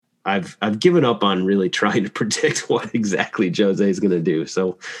I've given up on really trying to predict what exactly Jose is going to do.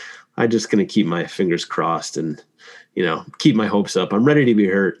 So I'm just going to keep my fingers crossed and, keep my hopes up. I'm ready to be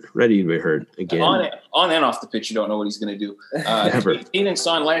hurt again. On and off the pitch, you don't know what he's going to do. Never. Kane and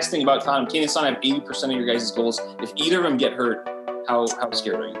Son, last thing about Tom, Kane and Son have 80% of your guys' goals. If either of them get hurt, how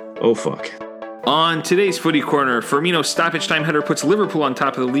scared are you? Oh, fuck. On today's Footy Corner, Firmino's stoppage time header puts Liverpool on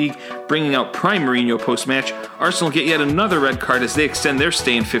top of the league, bringing out prime Mourinho post-match. Arsenal get yet another red card as they extend their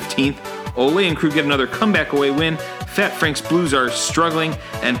stay in 15th. Ole and crew get another comeback away win. Fat Frank's Blues are struggling,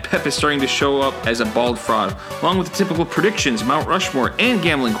 and Pep is starting to show up as a bald fraud. Along with the typical predictions, Mount Rushmore, and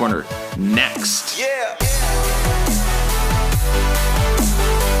Gambling Corner. Next. Yeah.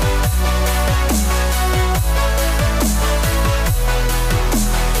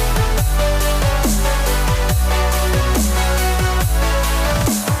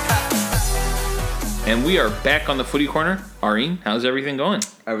 And we are back on the Footy Corner. Areen, how's everything going?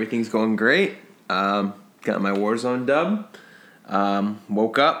 Everything's going great. Got my Warzone dub.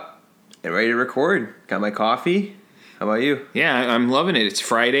 Woke up and ready to record. Got my coffee. How about you? Yeah, I'm loving it. It's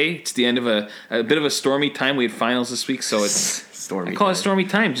Friday. It's the end of a bit of a stormy time. We had finals this week, so it's stormy. I call it stormy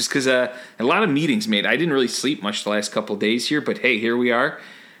time just because a lot of meetings made. I didn't really sleep much the last couple of days here, but hey, here we are.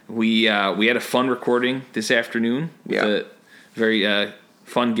 We had a fun recording this afternoon with a very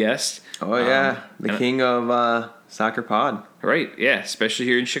fun guest. Oh, yeah. The king of Soccer Pod. Right, yeah, especially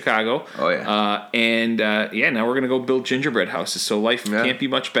here in Chicago. Oh, yeah. Now we're going to go build gingerbread houses, so life can't be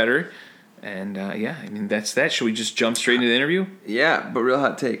much better. And, that's that. Should we just jump straight into the interview? Yeah, but real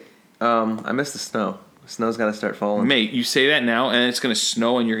hot take. I miss the snow. The snow's got to start falling. Mate, you say that now, and it's going to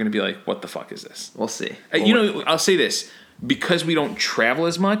snow, and you're going to be like, what the fuck is this? We'll see. I'll say this. Because we don't travel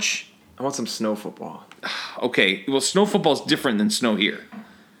as much. I want some snow football. Okay, well, snow football is different than snow here.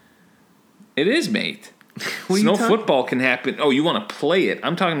 It is, mate. Snow football can happen. Oh, you want to play it?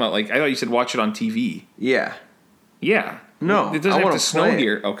 I'm talking about, I thought you said watch it on TV. Yeah. Yeah. No, it doesn't have to snow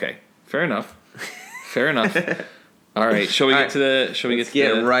here. Okay, fair enough. All right, shall we get to the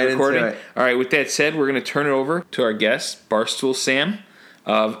recording? Into it. All right, with that said, we're going to turn it over to our guest, Barstool Sam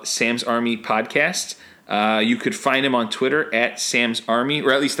of Sam's Army Podcast. You could find him on Twitter at Sam's Army,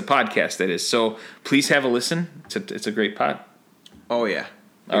 or at least the podcast, that is. So please have a listen. It's a great pod. Oh, yeah.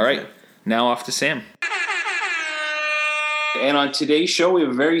 All right. Now off to Sam. And on today's show, we have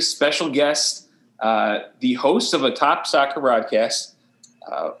a very special guest, the host of a top soccer broadcast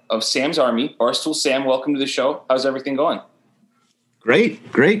of Sam's Army, Barstool Sam. Welcome to the show. How's everything going?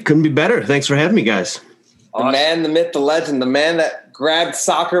 Great. Couldn't be better. Thanks for having me, guys. Awesome. The man, the myth, the legend, the man that grabbed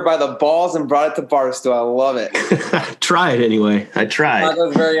soccer by the balls and brought it to Barstool. I love it. I tried anyway. I tried.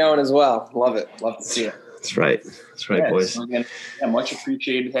 Chicago's very own as well. Love it. Love to see it. That's right, boys. So again, much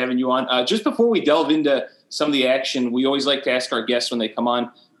appreciated having you on. Just before we delve into some of the action, we always like to ask our guests when they come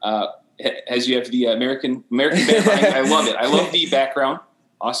on, as you have the American background. I love it. I love the background.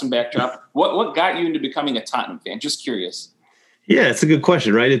 Awesome backdrop. What got you into becoming a Tottenham fan? Just curious. Yeah, it's a good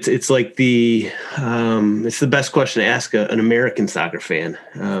question, right? It's like it's the best question to ask an American soccer fan,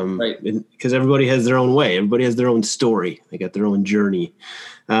 right? Because everybody has their own way. Everybody has their own story. They got their own journey.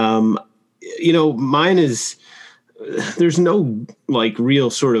 Mine is, there's no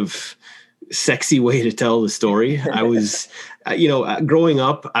real sort of sexy way to tell the story. I was, growing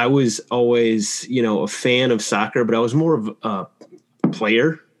up, I was always, a fan of soccer, but I was more of a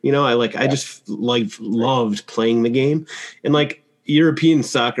player. I just loved playing the game, and European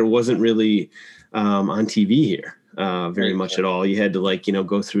soccer wasn't really on TV here very much at all. You had to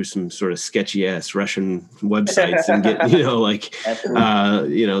go through some sort of sketchy ass Russian websites and get the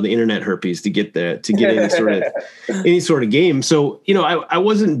internet herpes to get any sort of game. So I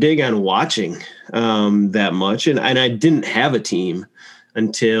wasn't big on watching that much, and I didn't have a team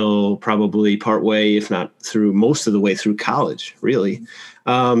until probably partway, if not through most of the way through college, really.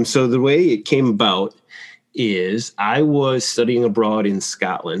 So the way it came about is I was studying abroad in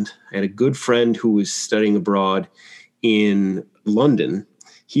Scotland. I had a good friend who was studying abroad in London.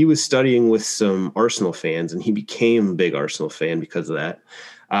 He was studying with some Arsenal fans, and he became a big Arsenal fan because of that.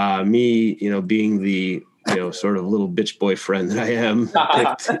 Me, being the sort of little bitch boyfriend that I am,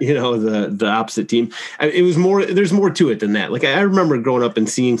 picked, the opposite team. It was more. There's more to it than that. I remember growing up and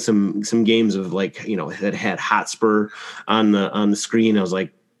seeing some games of that had Hotspur on the screen. I was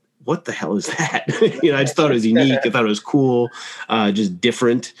like, what the hell is that? I just thought it was unique. I thought it was cool, just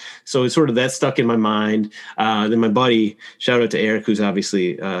different. So it's sort of that stuck in my mind. Then my buddy, shout out to Eric, who's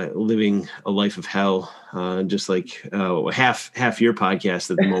obviously living a life of hell, just like half your podcast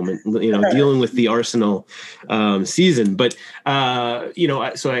at the moment, dealing with the Arsenal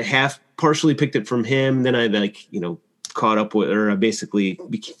partially picked it from him. Then I caught up with, or I basically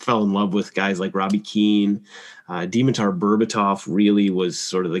fell in love with guys like Robbie Keane. Dimitar Berbatov really was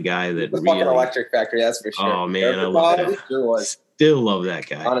sort of the guy that The really fucking electric factory, that's for sure. Oh man, I love that. Sure was. Still love that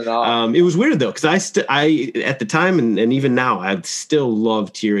guy. On and off. It was weird though, because I at the time and even now I still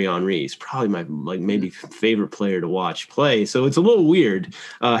love Thierry Henry. He's probably my maybe favorite player to watch play. So it's a little weird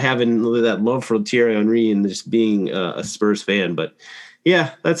having that love for Thierry Henry and just being a Spurs fan. But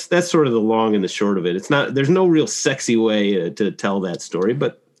yeah, that's sort of the long and the short of it. It's not. There's no real sexy way to tell that story,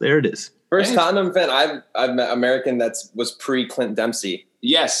 but there it is. First Tottenham fan I've met American was pre-Clint Dempsey.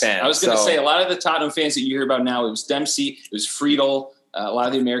 Yes, fan, I was going to say a lot of the Tottenham fans that you hear about now, it was Dempsey, it was Friedel, a lot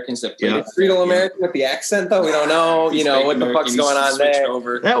of the Americans that played. Friedel American with the accent though, we don't know, what the fuck's going on there.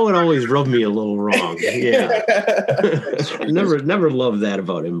 Over. That one always rubbed me a little wrong. Yeah, never loved that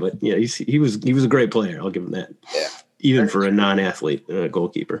about him, but yeah, he was a great player. I'll give him that. Yeah. Even for a non-athlete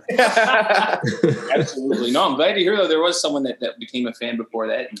goalkeeper. Absolutely. No, I'm glad to hear, though, there was someone that became a fan before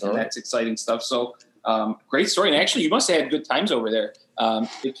that, and that's exciting stuff. So, great story. And actually, you must have had good times over there.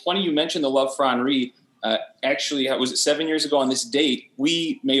 It's funny you mentioned the love for Henry. Actually, was it 7 years ago on this date,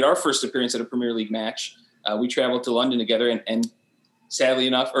 we made our first appearance at a Premier League match. We traveled to London together, and sadly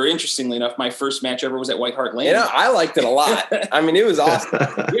enough, or interestingly enough, my first match ever was at White Hart Lane. I liked it a lot. I mean, it was awesome.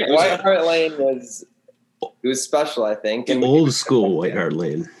 White Hart Lane was... It was special, I think. And old school White Hart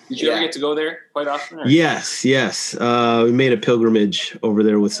Lane. Did you ever get to go there quite often? Or? Yes. We made a pilgrimage over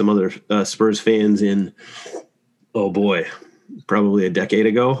there with some other Spurs fans in, oh boy, probably a decade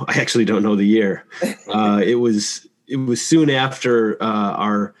ago. I actually don't know the year. It was soon after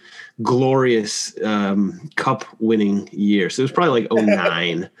our glorious cup winning year. So it was probably like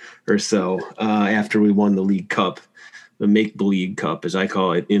 09 or so after we won the League Cup. The make-believe cup, as I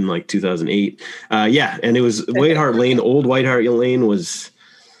call it, in like 2008. And it was White Hart Lane. Old White Hart Lane was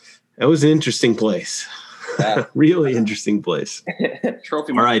an interesting place. Yeah. Really interesting place.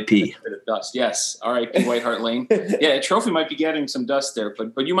 Trophy. R.I.P. Dust. Yes, R.I.P. White Hart Lane. Yeah, a trophy might be getting some dust there,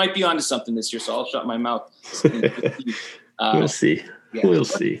 but you might be onto something this year. So I'll shut my mouth. We'll see. Yeah. We'll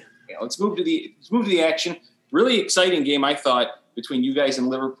see. Yeah, let's move to the action. Really exciting game, I thought, between you guys and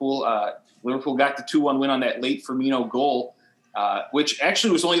Liverpool. Liverpool got the 2-1 win on that late Firmino goal, which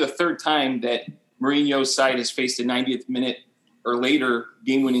actually was only the third time that Mourinho's side has faced a 90th minute or later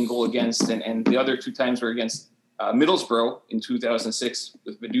game-winning goal against, and the other two times were against Middlesbrough in 2006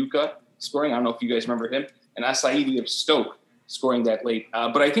 with Viduka scoring. I don't know if you guys remember him, and Asaidi of Stoke scoring that late.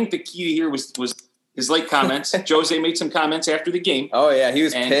 But I think the key here was his late comments. José made some comments after the game. Oh, yeah, he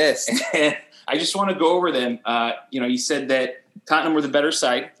was pissed. And I just want to go over them. He said that Tottenham were the better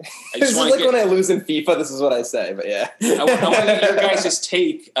side. This is like when I lose in FIFA, this is what I say, but yeah. I want to get your guys'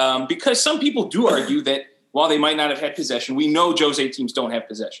 take, because some people do argue that while they might not have had possession, we know Jose teams don't have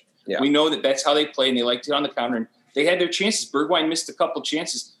possession. Yeah. We know that that's how they play, and they like to hit on the counter, and they had their chances. Bergwijn missed a couple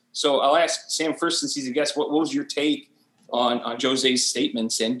chances. So I'll ask Sam first, since he's a guest, what was your take on Jose's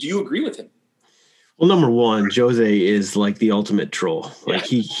statements, and do you agree with him? Well, number one, Jose is like the ultimate troll. Like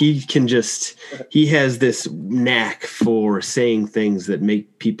he can just, he has this knack for saying things that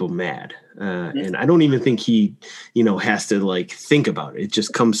make people mad. And I don't even think he, has to like think about it. It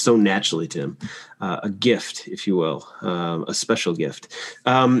just comes so naturally to him. A gift, if you will, a special gift.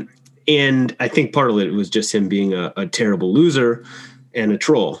 And I think part of it was just him being a terrible loser and a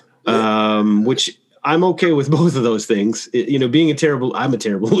troll, which I'm okay with both of those things. I'm a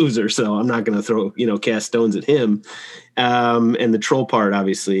terrible loser, so I'm not going to throw, cast stones at him. And the troll part,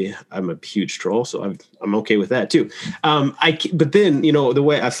 obviously, I'm a huge troll, so I'm okay with that too. But then, the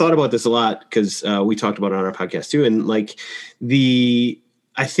way I've thought about this a lot, because we talked about it on our podcast too, and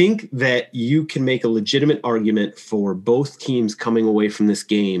I think that you can make a legitimate argument for both teams coming away from this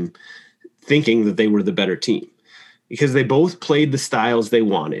game thinking that they were the better team, because they both played the styles they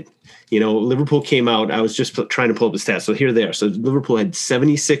wanted. Liverpool came out. I was just trying to pull up the stats. So here they are. So Liverpool had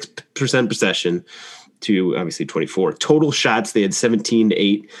 76% possession to obviously 24. Total shots, they had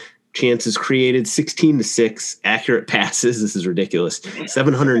 17-8. Chances created, 16-6. Accurate passes, this is ridiculous,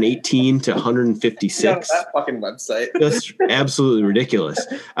 718 to 156. That fucking website. That's absolutely ridiculous.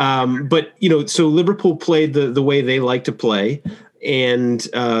 But so Liverpool played the way they like to play. And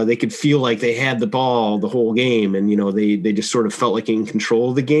they could feel like they had the ball the whole game, and they just sort of felt like in control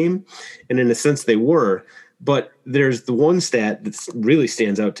of the game, and in a sense they were. But there's the one stat that really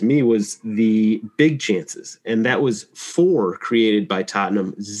stands out to me was the big chances, and that was 4 created by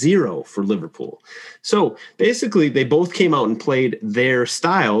Tottenham, 0 for Liverpool. So basically, they both came out and played their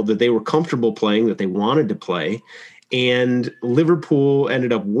style that they were comfortable playing, that they wanted to play, and Liverpool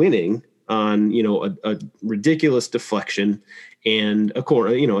ended up winning on a ridiculous deflection and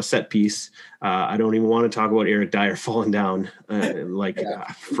a set piece. I don't even want to talk about Eric Dyer falling down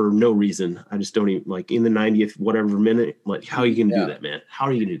for no reason. I just don't even in the 90th whatever minute. Like, how are you going to do that, man? How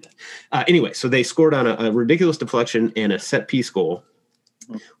are you going to do that? Anyway, so they scored on a ridiculous deflection and a set piece goal,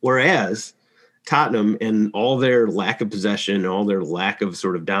 whereas Tottenham and all their lack of possession, all their lack of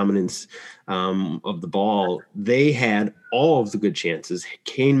sort of dominance of the ball, they had all of the good chances.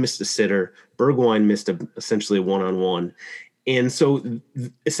 Kane missed a sitter. Bergwijn missed essentially a one-on-one. And so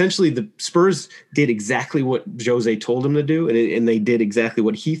essentially the Spurs did exactly what Jose told them to do, and they did exactly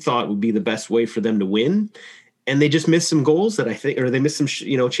what he thought would be the best way for them to win. And they just missed some goals that they missed some,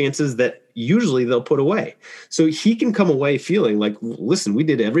 chances that usually they'll put away. So he can come away feeling like, listen, we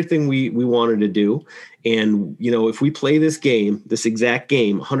did everything we wanted to do. And, if we play this exact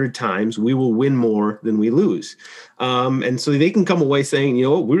game 100 times, we will win more than we lose. And so they can come away saying, we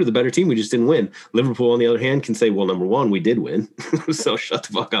were the better team. We just didn't win. Liverpool, on the other hand, can say, well, number one, we did win. So shut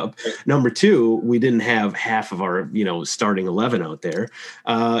the fuck up. Number two, we didn't have half of our, starting 11 out there.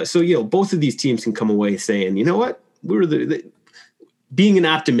 So, both of these teams can come away saying, you know what, we were being an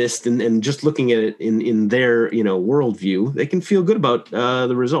optimist and just looking at it in their, worldview, they can feel good about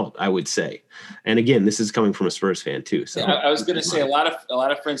the result, I would say. And again, this is coming from a Spurs fan too. So I was going to say a lot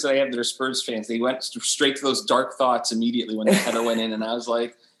of friends that I have that are Spurs fans, they went straight to those dark thoughts immediately when the header went in. And I was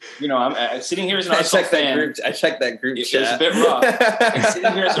like, I'm sitting here as an Arsenal fan. I checked that group chat. It was a bit rough. And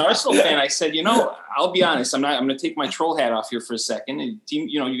sitting here as an Arsenal fan, I said, I'll be honest. I'm going to take my troll hat off here for a second. And team,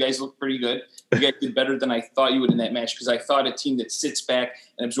 you guys look pretty good. You guys did better than I thought you would in that match, because I thought a team that sits back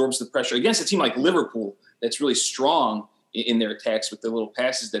and absorbs the pressure against a team like Liverpool that's really strong in their attacks with the little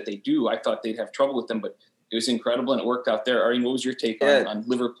passes that they do, I thought they'd have trouble with them, but it was incredible and it worked out there. Arjen, what was your take on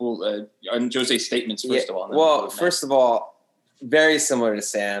Liverpool, on Jose's statements, first of all? Well, first of all, very similar to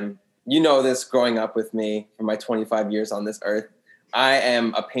Sam. You know this growing up with me for my 25 years on this earth. I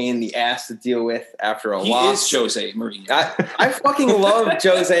am a pain in the ass to deal with after a loss. He is Jose Mourinho. I fucking love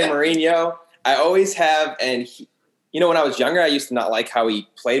Jose Mourinho. I always have, and when I was younger, I used to not like how he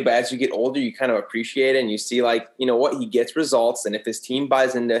played, but as you get older, you kind of appreciate it, and you see, what, he gets results, and if his team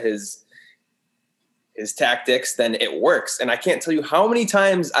buys into his tactics, then it works. And I can't tell you how many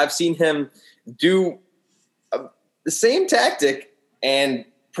times I've seen him do the same tactic and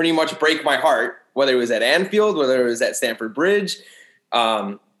pretty much break my heart, whether it was at Anfield, whether it was at Stamford Bridge,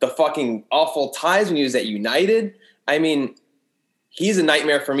 the fucking awful ties when he was at United. I mean, he's a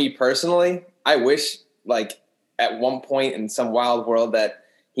nightmare for me personally. I wish, at one point in some wild world that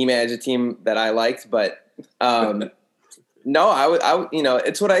he managed a team that I liked, but no, I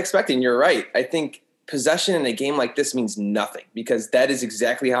it's what I expected. And you're right. I think possession in a game like this means nothing, because that is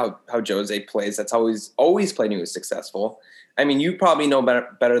exactly how Jose plays. That's always played when he was successful. I mean, you probably know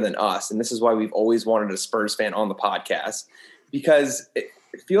better than us, and this is why we've always wanted a Spurs fan on the podcast, because it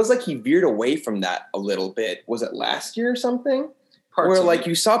feels like he veered away from that a little bit. Was it last year or something?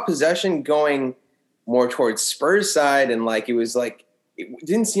 You saw possession going more towards Spurs side, and it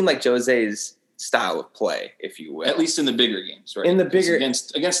didn't seem like Jose's style of play, if you will. At least in the bigger games, right? In the bigger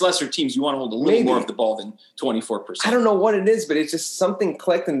against lesser teams, you want to hold a little more of the ball than 24%. I don't know what it is, but it's just something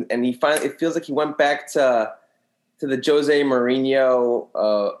clicked, and he finally, it feels like he went back to the Jose Mourinho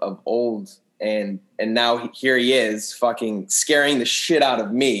of old, and now here he is fucking scaring the shit out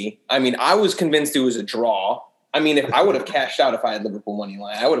of me. I mean, I was convinced it was a draw. I mean, if I would have cashed out if I had Liverpool money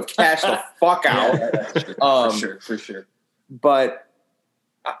line, I would have cashed the fuck out. Yeah, for sure. But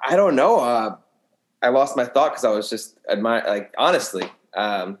I don't know. I lost my thought because I was just honestly.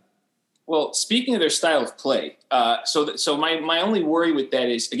 Well, speaking of their style of play, so my only worry with that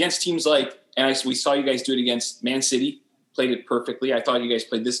is against teams like, we saw you guys do it against Man City, played it perfectly. I thought you guys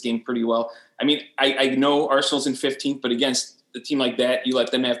played this game pretty well. I mean, I know Arsenal's in 15th, but against a team like that, you let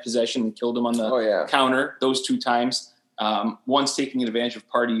them have possession and killed them on the counter those two times. One's taking advantage of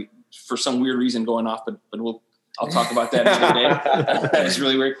Partey for some weird reason going off, but I'll talk about that another day. That was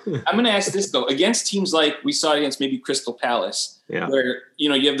really weird. I'm going to ask this though: against teams like we saw against maybe Crystal Palace, where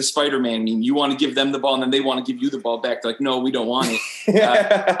you have the Spider-Man meme, you want to give them the ball and then they want to give you the ball back. They're like, no, we don't want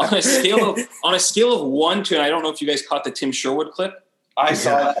it. On a scale of 1 to, and I don't know if you guys caught the Tim Sherwood clip. I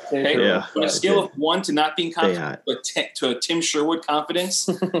saw that. Okay? Yeah. On a scale of 1 to not being confident, to a Tim Sherwood confidence,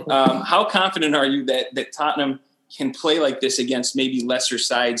 how confident are you that Tottenham can play like this against maybe lesser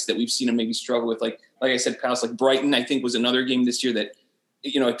sides that we've seen them maybe struggle with? Like I said, Palace, like Brighton, I think was another game this year that,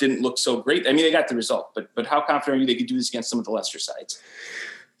 it didn't look so great. I mean, they got the result, but how confident are you they could do this against some of the lesser sides?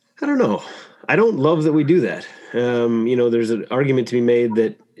 I don't know. I don't love that we do that. There's an argument to be made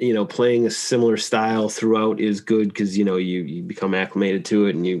that, playing a similar style throughout is good because, you become acclimated to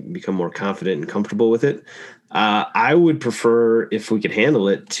it and you become more confident and comfortable with it. I would prefer, if we could handle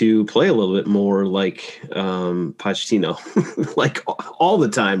it, to play a little bit more like Pochettino, like all the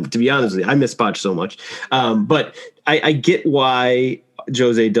time. To be honest with you, I miss Poch so much. But I get why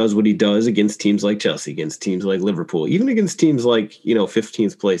Jose does what he does against teams like Chelsea, against teams like Liverpool, even against teams like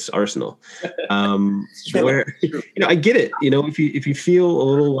 15th place Arsenal. Where I get it. If you feel a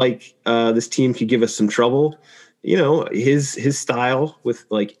little like this team could give us some trouble. His style with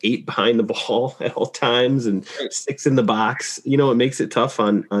like 8 behind the ball at all times and 6 in the box, it makes it tough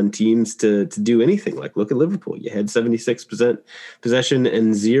on teams to do anything. Like, look at Liverpool. You had 76% possession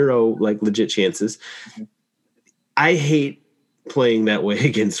and 0 like legit chances. I hate playing that way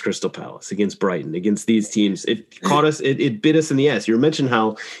against Crystal Palace, against Brighton, against these teams. It caught us. It bit us in the ass. You mentioned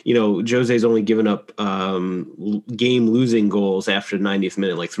how, Jose's only given up game losing goals after the 90th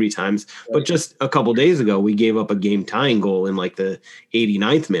minute, like 3 times. But just a couple days ago, we gave up a game tying goal in like the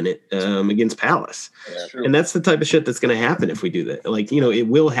 89th minute against Palace. Yeah, and that's the type of shit that's going to happen if we do that. Like, it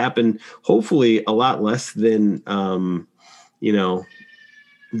will happen, hopefully a lot less than,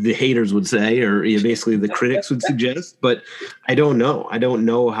 the haters would say, or basically the critics would suggest, but I don't know. I don't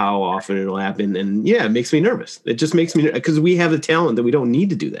know how often it'll happen. And yeah, it makes me nervous. It just makes me, because we have the talent that we don't need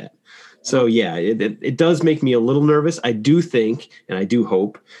to do that. So yeah, it does make me a little nervous. I do think, and I do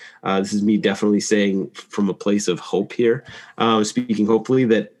hope, this is me definitely saying from a place of hope here, speaking hopefully,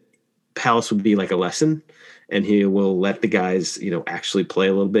 that Palace would be like a lesson. And he will let the guys, actually play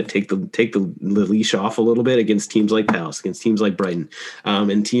a little bit, take the leash off a little bit against teams like Palace, against teams like Brighton,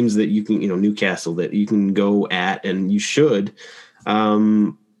 and teams that you can, Newcastle, that you can go at, and you should,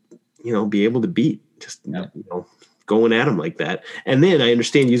 be able to beat. Just going at them like that. And then I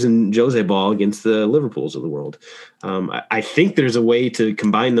understand using Jose ball against the Liverpools of the world. I think there's a way to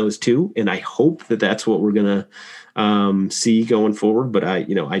combine those two, and I hope that that's what we're gonna see going forward. But I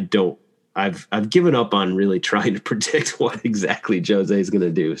don't. I've given up on really trying to predict what exactly Jose is going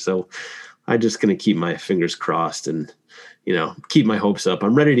to do. So I'm just going to keep my fingers crossed and, keep my hopes up.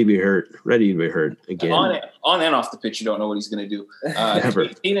 I'm ready to be hurt again. On and off the pitch, you don't know what he's going to do.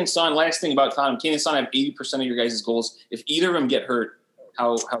 Kane and Son, last thing about Tottenham, Kane and Son have 80% of your guys' goals. If either of them get hurt,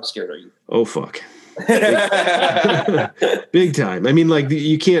 how scared are you? Oh, fuck. Big time. I mean, like,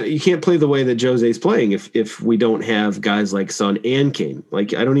 you can't play the way that Jose's playing if we don't have guys like Son and Kane.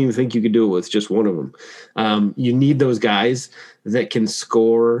 Like, I don't even think you could do it with just one of them. You need those guys that can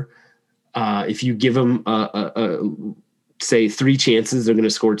score. If you give them say 3 chances, they're going to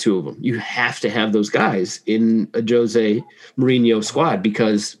score 2 of them. You have to have those guys in a Jose Mourinho squad,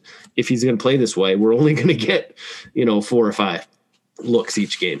 because if he's going to play this way, we're only going to get 4 or 5 looks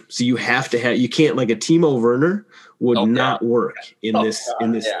each game. So you have to have, you can't, like a Timo Werner would not work in this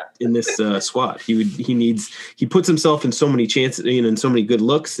squad. He puts himself in so many chances, in so many good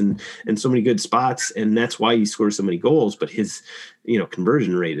looks and so many good spots, and that's why he scores so many goals. But his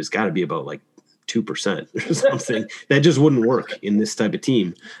conversion rate has got to be about like 2% or something. That just wouldn't work in this type of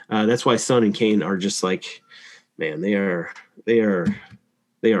team. That's why Son and Kane are just like, man, they are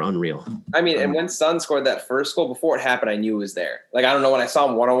unreal. I mean, and when Son scored that first goal, before it happened, I knew it was there. Like, I don't know, when I saw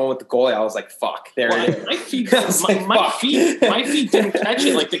him one-on-one with the goalie, I was like, fuck, there it is. My feet didn't catch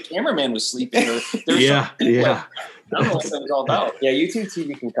it. Like, the cameraman was sleeping. Yeah. I don't know what that was all about. Yeah, YouTube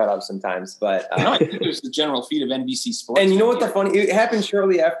TV can cut up sometimes, but no, I think it was the general feed of NBC Sports. And you know what the funny? It happened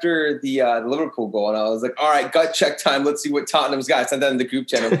shortly after the Liverpool goal, and I was like, all right, gut check time. Let's see what Tottenham's got. I sent that in the group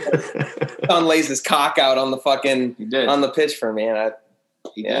channel. Son lays his cock out on the on the pitch for me, and I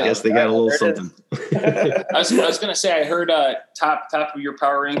guess they got a little something. I was going to say, I heard top of your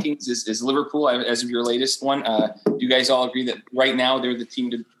power rankings is Liverpool as of your latest one. Do you guys all agree that right now they're the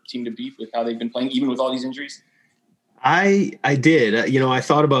team to beat with how they've been playing, even with all these injuries? I did. I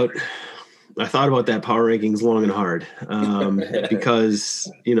thought about that power rankings long and hard,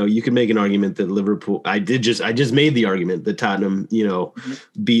 because you could make an argument that Liverpool. I just made the argument that Tottenham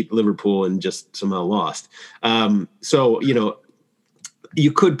beat Liverpool and just somehow lost. So you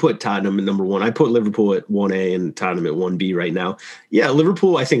could put Tottenham at number 1. I put Liverpool at 1A and Tottenham at 1B right now. Yeah,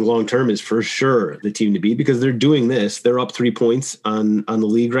 Liverpool, I think long-term is for sure the team to beat, because they're doing this. They're up 3 points on the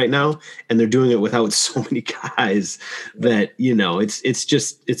league right now, and they're doing it without so many guys that,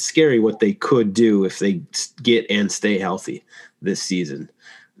 it's scary what they could do if they get and stay healthy this season.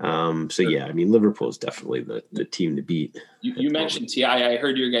 So yeah, I mean, Liverpool is definitely the team to beat. You mentioned I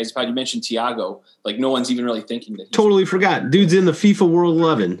heard your guys' pod. You mentioned Thiago. Like, no one's even really thinking that. Totally forgot. Dude's in the FIFA World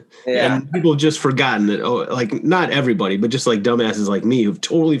 11. Yeah. And people have just forgotten that. Oh, like, not everybody, but just like dumbasses like me who've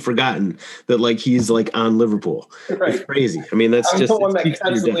totally forgotten that, like, he's like on Liverpool. Right. It's crazy. I mean, that's just the one that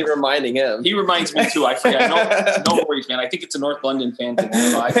constantly reminding him. He reminds me too. I forgot. No worries, man. I think it's a North London fan thing.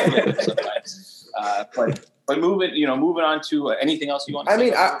 I forget sometimes. But But moving on to anything else you want to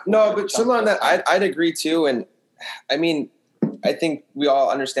say? I mean, no, but similar on that, I'd agree too. And I mean, I think we all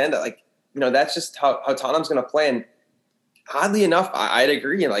understand that, like, that's just how Tottenham's going to play. And oddly enough, I'd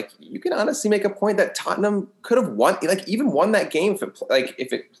agree. And like, you can honestly make a point that Tottenham could have won, like even won that game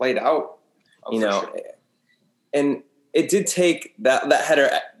if it played out, Sure. And it did take that header.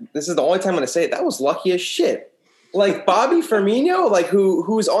 This is the only time I'm going to say it. That was lucky as shit. Like Bobby Firmino, like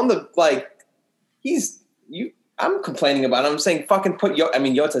who's on the, like, I'm complaining about him. I'm saying fucking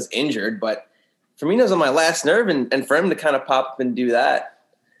Yota's injured, but Firmino's on my last nerve, and for him to kind of pop up and do that,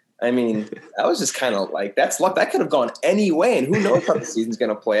 I mean, that was just kind of like, that's luck. That could have gone any way, and who knows how the season's going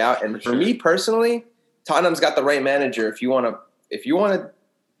to play out. And for me personally, Tottenham's got the right manager. If you want to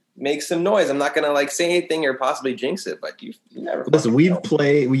make some noise, I'm not going to like say anything or possibly jinx it, but you never. Listen,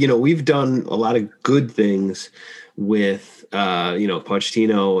 we've done a lot of good things with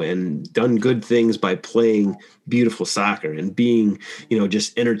Pochettino, and done good things by playing beautiful soccer and being,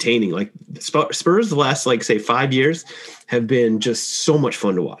 just entertaining. Like Spurs, the last, like, say 5 years have been just so much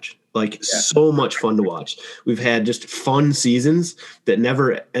fun to watch. So much fun to watch. We've had just fun seasons that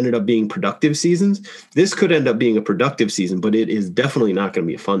never ended up being productive seasons. This could end up being a productive season, but it is definitely not going to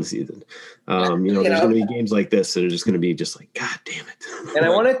be a fun season. There's going to be games like this that are just going to be just like, God damn it. And I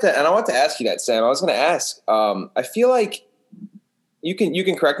wanted to ask you that, Sam. I was going to ask, I feel like you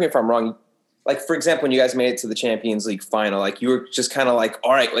can correct me if I'm wrong. Like, for example, when you guys made it to the Champions League final, like, you were just kind of like,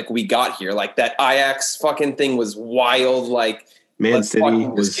 all right, like, we got here. Like, that Ajax fucking thing was wild. Like, Man City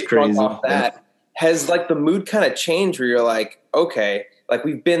was crazy. Has, like, the mood kind of changed where you're like, okay, like,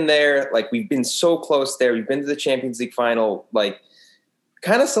 we've been there. Like, we've been so close there. We've been to the Champions League final. Like,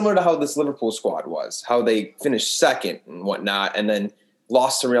 kind of similar to how this Liverpool squad was, how they finished second and whatnot, and then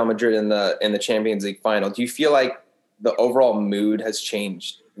lost to Real Madrid in the Champions League final. Do you feel like the overall mood has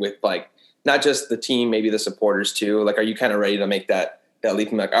changed with, like, not just the team, maybe the supporters too? Like, are you kind of ready to make that leap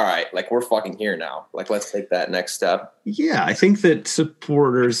and be like, all right, like, we're fucking here now. Like, let's take that next step. Yeah, I think that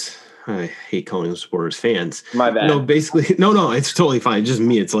supporters, I hate calling them supporters, fans. My bad. No, basically, no, it's totally fine. Just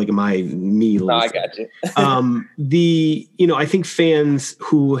me. It's like me. No, I got you. I think fans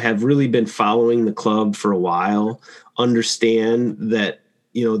who have really been following the club for a while understand that,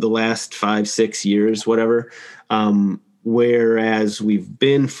 the last 5-6 years, whatever, whereas we've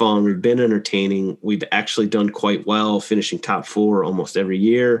been fun, we've been entertaining, we've actually done quite well, finishing top 4 almost every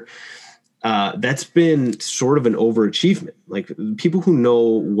year. That's been sort of an overachievement. Like, people who know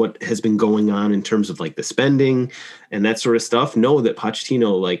what has been going on in terms of, like, the spending and that sort of stuff know that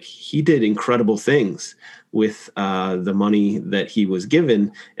Pochettino, like, he did incredible things with the money that he was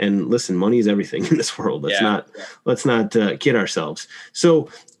given. And listen, money is everything in this world. Let's not kid ourselves. So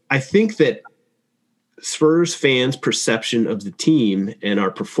I think that Spurs fans' perception of the team and our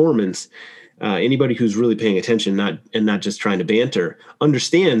performance, anybody who's really paying attention, not just trying to banter,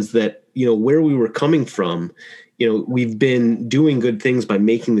 understands that, where we were coming from. We've been doing good things by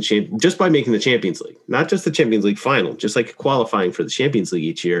making the Champions League, not just the Champions League final, just like qualifying for the Champions League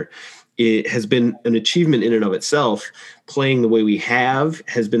each year. It has been an achievement in and of itself. Playing the way we have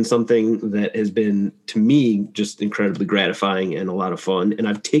has been something that has been, to me, just incredibly gratifying and a lot of fun. And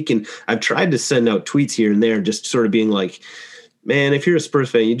I've tried to send out tweets here and there, just sort of being like, man, if you're a Spurs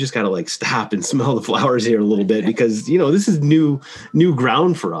fan, you just got to, like, stop and smell the flowers here a little bit, because, this is new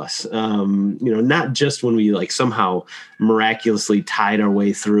ground for us. Not just when we, like, somehow miraculously tied our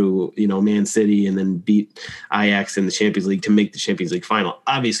way through, Man City and then beat Ajax in the Champions League to make the Champions League final.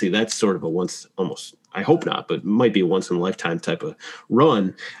 Obviously, that's sort of I hope not, but might be a once in a lifetime type of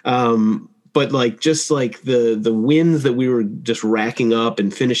run. But, like, just like the wins that we were just racking up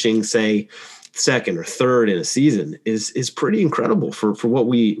and finishing, say, second or third in a season is pretty incredible for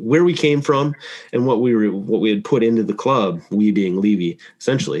where we came from and what we had put into the club, we being Levy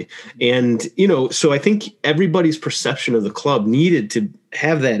essentially. And, so I think everybody's perception of the club needed to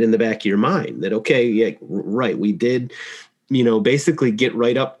have that in the back of your mind, that, okay, yeah, right, we did, basically get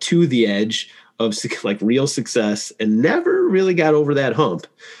right up to the edge of, like, real success and never really got over that hump.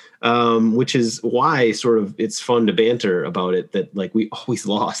 Which is why sort of it's fun to banter about it, that, like, we always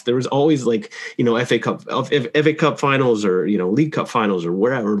lost. There was always, like, FA Cup finals or, League Cup finals or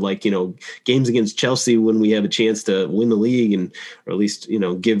wherever, like, games against Chelsea when we have a chance to win the league or at least,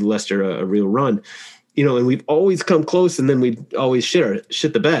 give Leicester a real run, and we've always come close, and then we'd always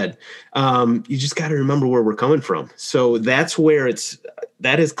shit the bed. You just got to remember where we're coming from. So that's where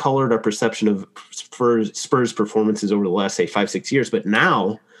that has colored our perception of Spurs performances over the last, say, 5-6 years. But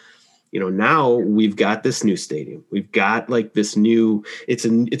now, Now we've got this new stadium. We've got like this new, it's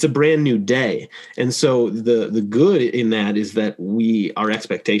a brand new day. And so the good in that is that our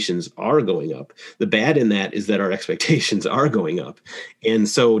expectations are going up. The bad in that is that our expectations are going up. And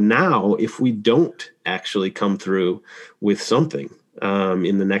so now if we don't actually come through with something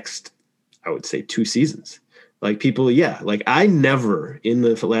in the next, I would say 2 seasons, like people, like I never in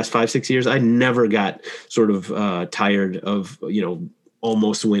the last 5-6 years, I never got sort of tired of,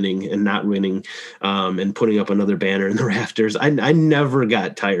 almost winning and not winning, and putting up another banner in the rafters. I never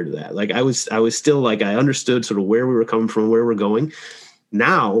got tired of that. Like I was still like, I understood sort of where we were coming from, where we're going.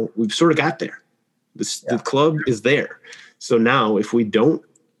 Now we've sort of got there. The club is there. So now if we don't,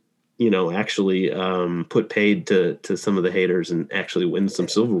 actually put paid to some of the haters and actually win some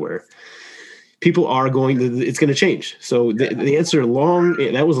silverware, people are it's going to change. So the answer that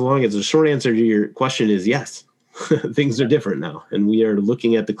was a long answer. The short answer to your question is yes. Things are different now, and we are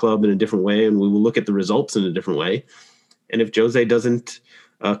looking at the club in a different way, and we will look at the results in a different way. And if Jose doesn't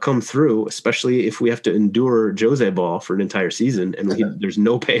come through, especially if we have to endure Jose ball for an entire season and there's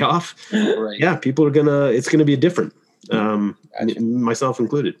no payoff, right. People are it's going to be different, myself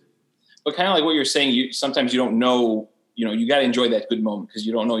included. But kind of like what you're saying, sometimes you don't know, you got to enjoy that good moment because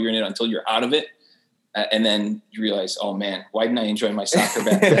you don't know you're in it until you're out of it. And then you realize, oh man, why didn't I enjoy my soccer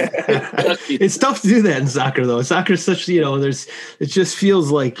back then? It's tough to do that in soccer, though. Soccer is such, it just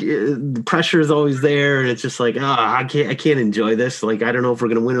feels like the pressure is always there, and it's just like, I can't enjoy this. Like, I don't know if we're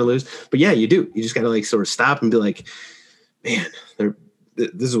gonna win or lose. But yeah, you do. You just gotta like sort of stop and be like, man,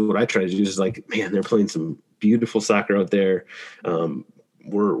 this is what I try to do. Is like, man, they're playing some beautiful soccer out there.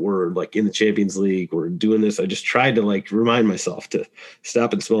 We're like in the Champions League. We're doing this. I just tried to like remind myself to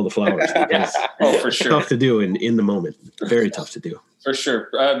stop and smell the flowers. Because for sure. Tough to do in the moment. Very tough to do. For sure.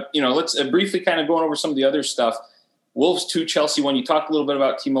 Let's briefly kind of going over some of the other stuff. Wolves 2, Chelsea 1. You talked a little bit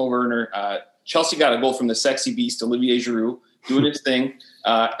about Timo Werner. Chelsea got a goal from the sexy beast, Olivier Giroud, doing his thing.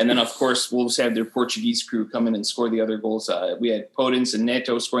 And then, of course, Wolves had their Portuguese crew come in and score the other goals. We had Podence and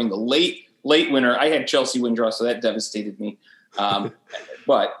Neto scoring the late winner. I had Chelsea win draw, so that devastated me.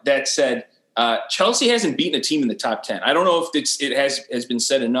 But that said, Chelsea hasn't beaten a team in the top 10. I don't know if it has been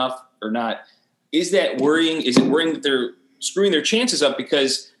said enough or not. Is that worrying? Is it worrying that they're screwing their chances up?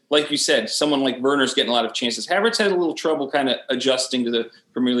 Because, like you said, someone like Werner's getting a lot of chances. Havertz had a little trouble kind of adjusting to the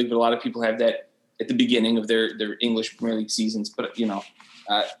Premier League, but a lot of people have that at the beginning of their English Premier League seasons. But,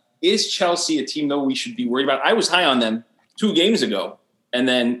 is Chelsea a team, though, we should be worried about? I was high on them 2 games ago. And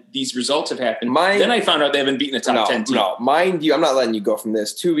then these results have happened. Then I found out they haven't beaten a top 10 team. No, mind you, I'm not letting you go from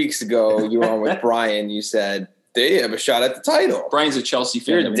this. 2 weeks ago, you were on with Brian. You said they have a shot at the title. Brian's a Chelsea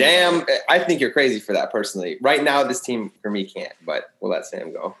fan. I think you're crazy for that personally. Right now, this team for me can't, but we'll let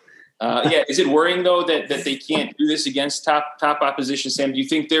Sam go. Is it worrying though that they can't do this against top opposition, Sam? Do you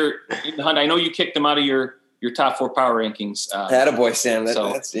think they're in the hunt? I know you kicked them out of your top 4 power rankings. Attaboy, Sam.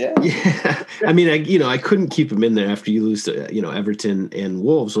 That's yeah. I mean, I couldn't keep them in there after you lose to, Everton and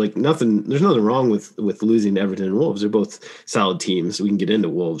Wolves. Like there's nothing wrong with losing to Everton and Wolves. They're both solid teams. We can get into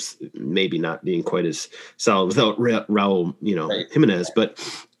Wolves maybe not being quite as solid without Raul, right. Jimenez. But,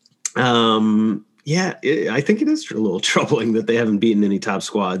 I think it is a little troubling that they haven't beaten any top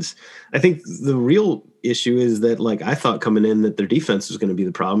squads. I think the real issue is that, like, I thought coming in that their defense was going to be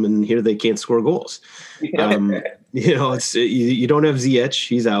the problem, and here they can't score goals. It's you don't have Ziyech,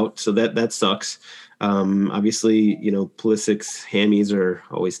 he's out, so that sucks. Obviously, Pulisic's hammies are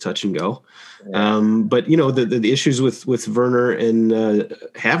always touch and go. But the issues with Werner and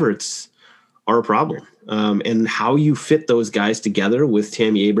Havertz are a problem. And how you fit those guys together with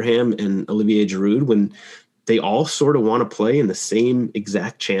Tammy Abraham and Olivier Giroud when they all sort of want to play in the same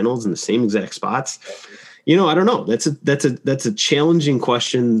exact channels and the same exact spots. I don't know. That's a challenging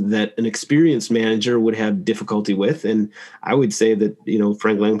question that an experienced manager would have difficulty with. And I would say that,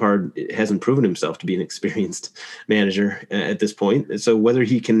 Frank Lampard hasn't proven himself to be an experienced manager at this point. So whether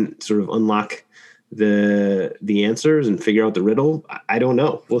he can sort of unlock the answers and figure out the riddle, I don't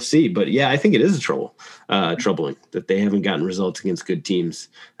know. We'll see. But yeah, I think it is troubling that they haven't gotten results against good teams.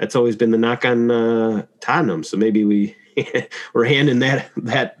 That's always been the knock on Tottenham. So maybe we're handing that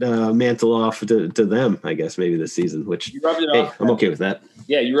mantle off to them, I guess, maybe this season, which I'm okay with that.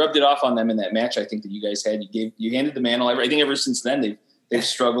 Yeah, you rubbed it off on them in that match, I think, that you guys had. You handed the mantle. I think ever since then they've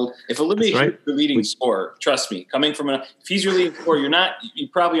struggled. If Olivier is the leading scorer, trust me, coming from if he's your leading scorer, you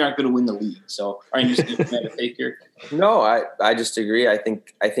probably aren't going to win the league. So are you just have a take here? No, I just agree. I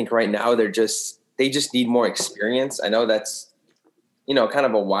think right now they just need more experience. I know that's kind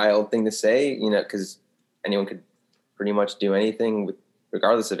of a wild thing to say, because anyone could pretty much do anything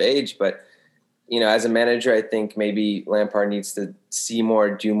regardless of age, but as a manager, I think maybe Lampard needs to see more,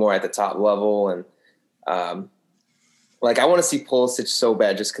 do more at the top level. And I want to see Pulisic so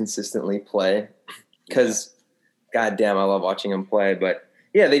bad just consistently play because, goddamn, I love watching him play. But,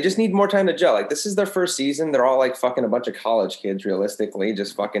 yeah, they just need more time to gel. Like, this is their first season. They're all, like, fucking a bunch of college kids, realistically,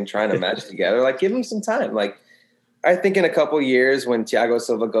 just fucking trying to match together. Like, give them some time. Like, I think in a couple of years when Thiago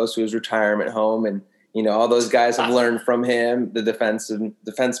Silva goes to his retirement home and, all those guys have learned from him, the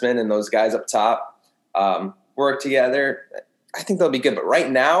defensemen and those guys up top work together, I think they'll be good. But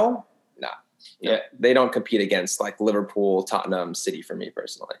right now, they don't compete against like Liverpool, Tottenham, City for me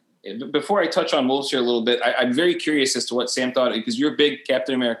personally. Before I touch on Wolves here a little bit, I'm very curious as to what Sam thought, because you're a big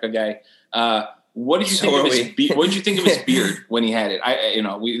Captain America guy. What did you think of his beard when he had it?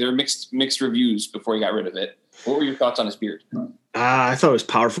 There were mixed reviews before he got rid of it. What were your thoughts on his beard? I thought it was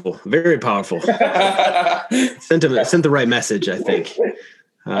powerful, very powerful. Sent the right message, I think.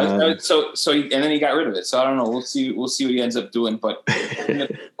 And then he got rid of it. So I don't know. We'll see what he ends up doing. But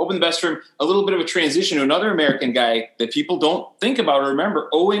open the best for him. A little bit of a transition to another American guy that people don't think about or remember.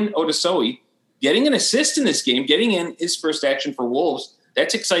 Owen Odosowie getting an assist in this game, getting in his first action for Wolves.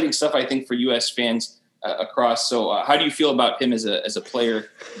 That's exciting stuff, I think, for U.S. fans across. So how do you feel about him as a player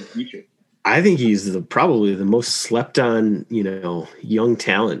in the future? I think he's probably the most slept on, young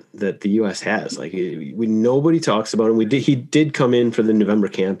talent that the U.S. has. Like nobody talks about him. He did come in for the November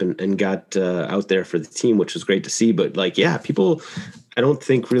camp and got out there for the team, which was great to see. But people, I don't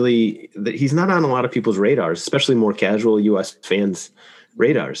think really that he's not on a lot of people's radars, especially more casual U.S. fans'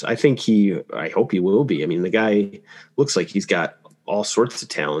 radars. I hope he will be. I mean, the guy looks like he's got all sorts of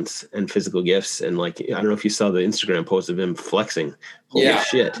talents and physical gifts. And I don't know if you saw the Instagram post of him flexing. Holy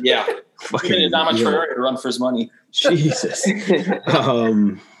shit. Yeah. Fucking not much for to run for his money. Jesus. So,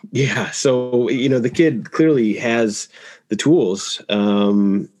 the kid clearly has the tools.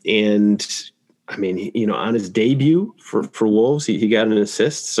 And I mean, on his debut for Wolves, he got an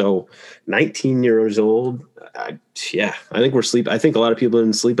assist. So 19 years old. I think I think a lot of people have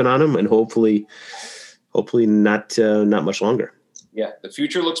been sleeping on him, and hopefully not much longer. Yeah, the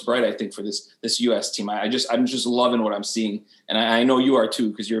future looks bright, I think, for this U.S. team. I'm just loving what I'm seeing, and I know you are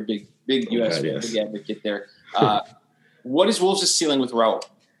too, because you're a big U.S. big advocate there. What is Wolves' ceiling with Raul?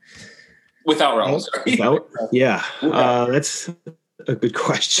 Without Raul, sorry. That's a good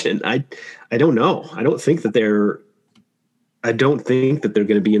question. I don't know. I don't think that they're going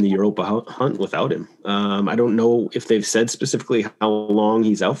to be in the Europa hunt without him. I don't know if they've said specifically how long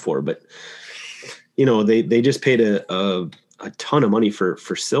he's out for, but they just paid a ton of money for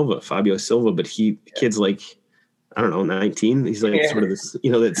Fabio Silva, but kid's like, I don't know, 19. He's like sort of this,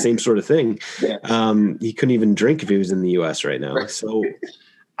 that same sort of thing. Yeah. He couldn't even drink if he was in the US right now. Right. So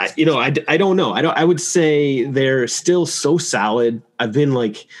I don't know. I would say they're still so solid. I've been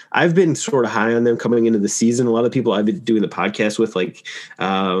sort of high on them coming into the season. A lot of people I've been doing the podcast with, like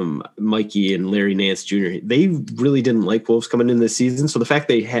Mikey and Larry Nance Jr., they really didn't like Wolves coming into the season. So the fact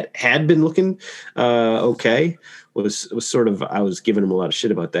they had been looking okay was sort of, I was giving them a lot of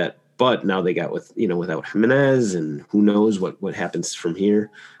shit about that. But now they got without Jimenez, and who knows what happens from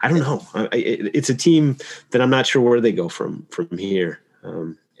here. I don't know. It's a team that I'm not sure where they go from here.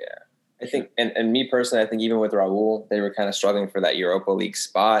 I think, and me personally, I think even with Raul, they were kind of struggling for that Europa League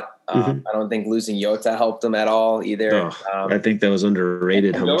spot. I don't think losing Jota helped them at all either. I think that was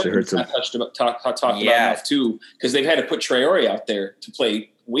underrated how much it hurts them. Talked about enough too, because they've had to put Traore out there to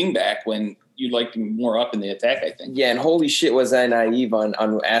play wing back when you'd like him more up in the attack, I think. Yeah, and holy shit, was I naive on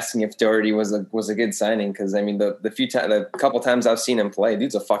asking if Doherty was a good signing? Because I mean, the couple times I've seen him play,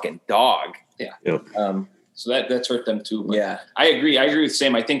 dude's a fucking dog. Yeah. Yep. So that's hurt them too. But yeah, I agree with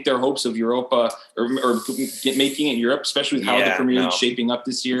Sam. I think their hopes of Europa or making it in Europe, especially with how the Premier League shaping up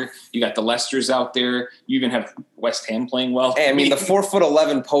this year. You got the Leicesters out there. You even have West Ham playing well. Hey, I mean, the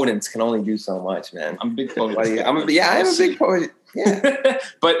 4'11" Podence can only do so much, man. I'm a big Podence. I'm a big Podence. Yeah.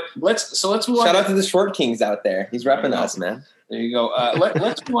 But let's move on. Shout out to the Short Kings out there. He's repping us, man. There you go.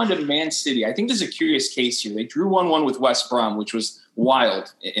 Let's move on to Man City. I think there's a curious case here. They drew 1-1 with West Brom, which was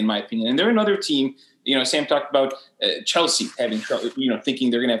wild in my opinion. And they're another team. Sam talked about Chelsea having trouble,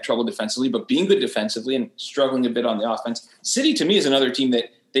 thinking they're going to have trouble defensively, but being good defensively and struggling a bit on the offense. City, to me, is another team that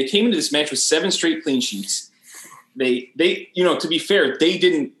they came into this match with 7 straight clean sheets. They to be fair, they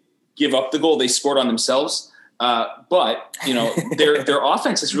didn't give up the goal. They scored on themselves. But their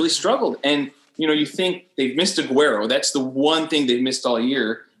offense has really struggled. And, you think they've missed Aguero. That's the one thing they've missed all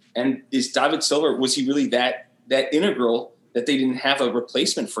year. And is David Silva, was he really that integral that they didn't have a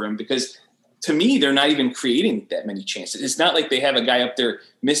replacement for him? Because to me, they're not even creating that many chances. It's not like they have a guy up there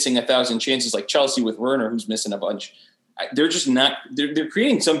missing 1,000 chances like Chelsea with Werner, who's missing a bunch. they're just not. They're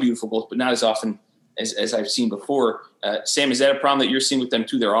creating some beautiful goals, but not as often as I've seen before. Sam, is that a problem that you're seeing with them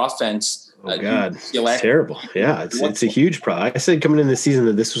too? Their offense. Oh God, it's terrible. Yeah, it's a huge problem. I said coming in this season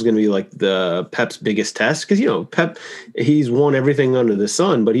that this was going to be like the Pep's biggest test because Pep, he's won everything under the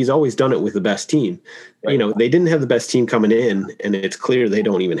sun, but he's always done it with the best team. Right. They didn't have the best team coming in, and it's clear they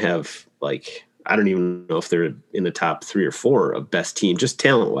don't even have I don't even know if they're in the top 3 or 4 of best team, just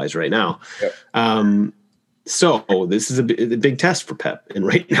talent wise right now. Yep. So this is a big test for Pep, and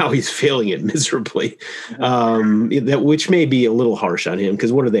right now he's failing it miserably, which may be a little harsh on him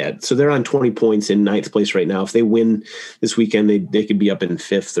because what are they at? So they're on 20 points in 9th place right now. If they win this weekend, they could be up in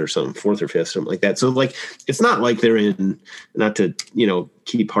 5th or something, 4th or 5th, something like that. So it's not like they're in, not to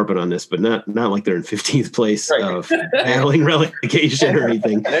keep harping on this, but not like they're in 15th place of battling relegation or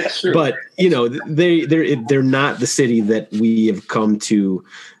anything. That's true. But they're not the city that we have come to.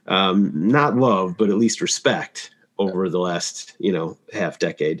 Not love, but at least respect over the last, half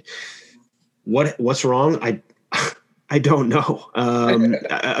decade. What's wrong? I don't know.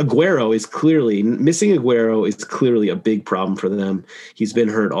 Aguero is missing a big problem for them. He's been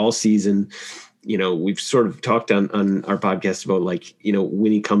hurt all season. We've sort of talked on our podcast about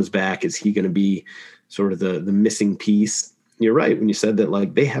when he comes back, is he going to be sort of the missing piece? You're right when you said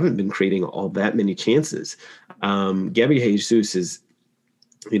that they haven't been creating all that many chances. Gabby Jesus is.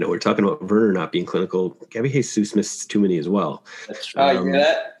 We're talking about Werner not being clinical. Gabby Jesus missed too many as well. That's true. You hear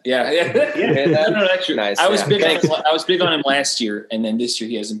that? Yeah. No, that's true. Nice. I was big on him last year, and then this year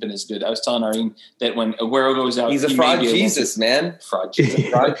he hasn't been as good. I was telling Arlene that when Aguero goes out, he's a fraud Jesus, man. Fraud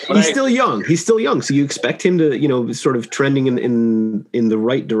Jesus. He's still young. So you expect him to, sort of trending in the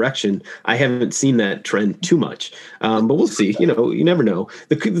right direction. I haven't seen that trend too much, but we'll see. You never know.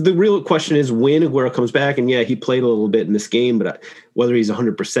 The real question is when Aguero comes back, and he played a little bit in this game, but whether he's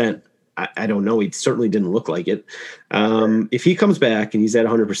 100%. I don't know. He certainly didn't look like it. If he comes back and he's at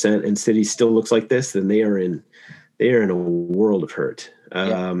 100% and City still looks like this, then they are in a world of hurt.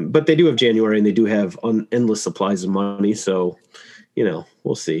 But they do have January and they do have endless supplies of money. So,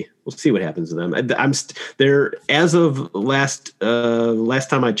 we'll see. We'll see what happens to them. They're as of last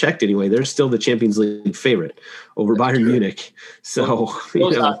time I checked anyway, they're still the Champions League favorite over Bayern Munich. So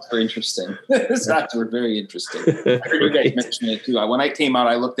those odds are interesting. Those odds were very interesting. I heard you guys mention it too. When I came out,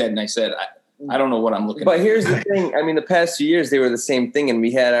 I looked at it and I said, I don't know what I'm looking at. But here's the thing. I mean, the past few years they were the same thing, and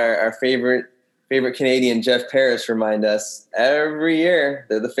we had our favorite Canadian Jeff Parrish remind us every year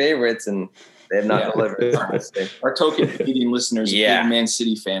they're the favorites and they have not delivered. Our token Canadian listeners are big Man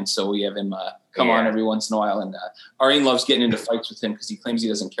City fans, so we have him come on every once in a while. And Arlene loves getting into fights with him because he claims he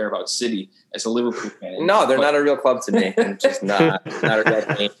doesn't care about City as a Liverpool fan. No, they're not a real club to me. I'm just not a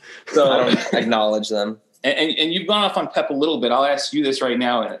real team. So I don't acknowledge them. And you've gone off on Pep a little bit. I'll ask you this right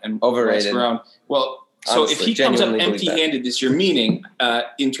now and overrated. Around. Well, so honestly, if he comes up empty-handed this year, meaning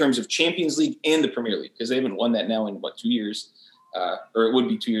in terms of Champions League and the Premier League, because they haven't won that now in 2 years, or it would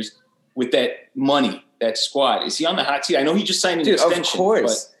be 2 years. With that money, that squad, is he on the hot seat? I know he just signed an extension. Of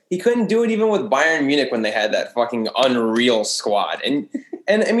course. But he couldn't do it even with Bayern Munich when they had that fucking unreal squad. And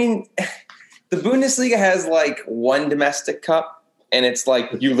I mean, the Bundesliga has one domestic cup, and it's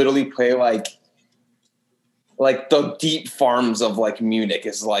you literally play the deep farms of Munich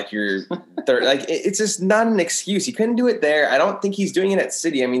is your third. It's just not an excuse. He couldn't do it there. I don't think he's doing it at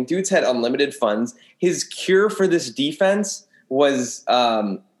City. I mean, dude's had unlimited funds. His cure for this defense was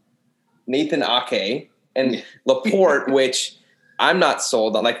Nathan Ake and Laporte, which I'm not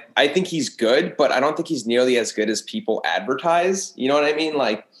sold on. I think he's good, but I don't think he's nearly as good as people advertise. You know what I mean?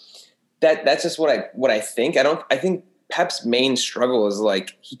 That's just what I think. I think Pep's main struggle is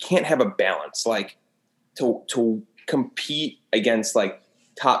he can't have a balance, to compete against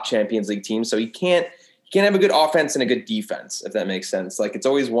top Champions League teams. So he can't have a good offense and a good defense, if that makes sense. It's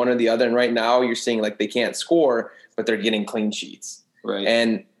always one or the other. And right now you're seeing they can't score, but they're getting clean sheets. Right.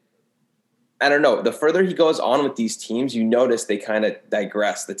 And I don't know. The further he goes on with these teams, you notice they kind of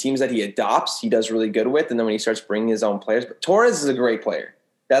digress. The teams that he adopts, he does really good with. And then when he starts bringing his own players, but Torres is a great player.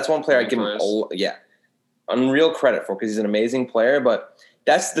 That's one player I give him unreal credit for because he's an amazing player. But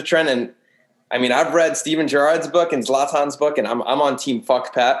that's the trend. And I mean, I've read Steven Gerrard's book and Zlatan's book, and I'm on team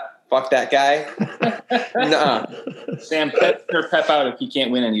fuck Pep. Fuck that guy. Nuh-uh. Sam, Pep out if he can't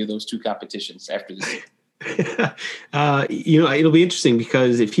win any of those two competitions after this. It'll be interesting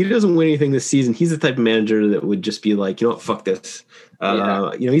because if he doesn't win anything this season, he's the type of manager that would just be fuck this.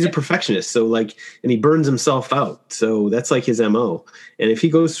 He's a perfectionist. So and he burns himself out. So that's his MO. And if he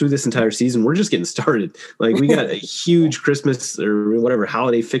goes through this entire season, we're just getting started. We got a huge Christmas or whatever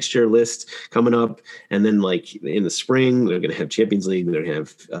holiday fixture list coming up. And then in the spring, they're going to have Champions League. They're going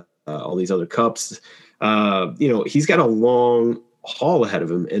to have all these other cups. He's got a long haul ahead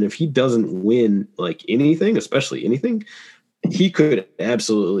of him. And if he doesn't win like anything, especially anything, he could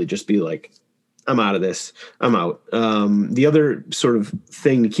absolutely just be like, I'm out of this. I'm out. The other sort of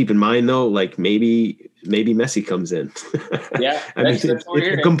thing to keep in mind, though, like maybe Messi comes in. Yeah, I mean,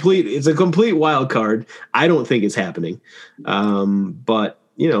 it's a complete wild card. I don't think it's happening. But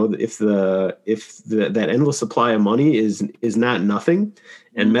if that endless supply of money is not nothing,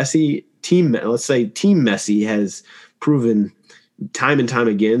 and Messi let's say team Messi has proven time and time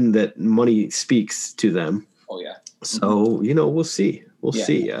again that money speaks to them. Oh yeah. So we'll see. We'll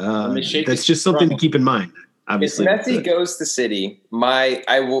see. That's just something to keep in mind. Obviously, if Messi goes to City,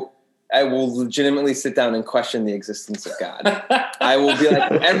 I will legitimately sit down and question the existence of God. I will be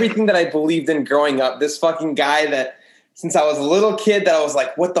like, everything that I believed in growing up, this fucking guy that since I was a little kid that I was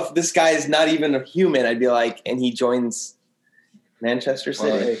like, this guy is not even a human. I'd be like, and he joins Manchester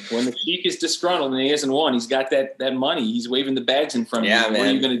City. When the Sheik is disgruntled and he hasn't won, he's got that money. He's waving the bags in front of you. Man. What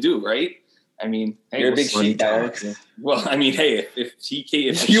are you going to do, right? I mean, hey, you're a big Sheik guy. Well, I mean, hey,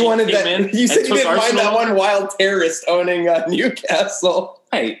 if you wanted that, you said you didn't mind that one wild terrorist owning Newcastle.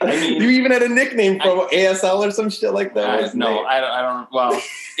 Hey, I mean, you even had a nickname from ASL or some shit like that. No, I don't. Well,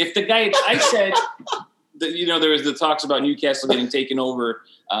 if the guy, I said, there was the talks about Newcastle getting taken over.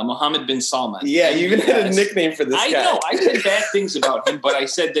 Mohammed bin Salman. Yeah, you even had a nickname for this guy. I know. I said bad things about him, but I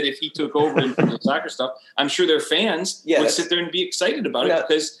said that if he took over and the soccer stuff, I'm sure their fans would sit there and be excited about it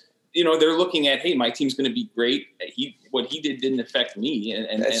because. They're looking at, hey, my team's going to be great. What he did didn't affect me,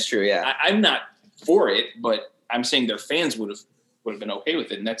 and that's true. Yeah, I'm not for it, but I'm saying their fans would have been okay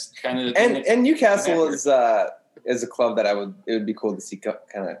with it, and that's kind of the thing. And Newcastle is a club that it would be cool to see kind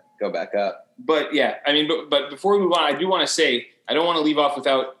of go back up. But yeah, I mean, but before we move on, I do want to say I don't want to leave off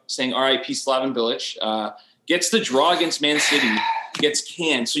without saying R.I.P. Slaven Bilic gets the draw against Man City, gets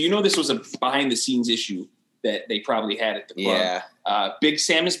canned. So this was a behind the scenes issue that they probably had at the club. Yeah. Big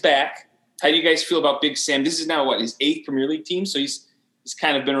Sam is back. How do you guys feel about Big Sam? This is now his 8th Premier League team, so he's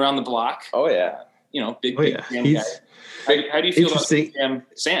kind of been around the block. Oh yeah. Big Sam guy. How do you feel about Big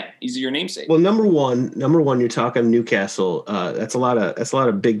Sam? He's your namesake. Well, number one, you're talking Newcastle. That's a lot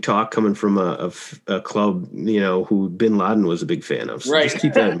of big talk coming from a club, who Bin Laden was a big fan of. So right. Just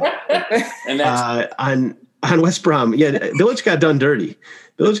keep that in mind. And that's on West Brom. Yeah, Bilic got done dirty.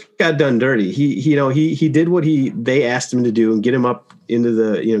 He did what they asked him to do and get him up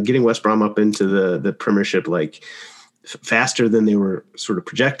into getting West Brom up into the Premiership like faster than they were sort of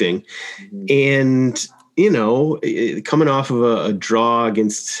projecting. Mm-hmm. And coming off of a draw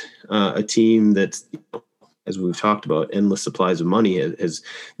against a team that's, as we've talked about, endless supplies of money has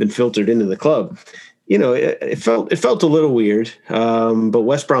been filtered into the club. It felt a little weird, but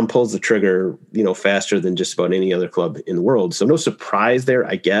West Brom pulls the trigger, faster than just about any other club in the world. So no surprise there,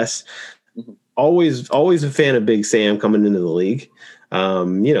 I guess. Mm-hmm. Always a fan of Big Sam coming into the league.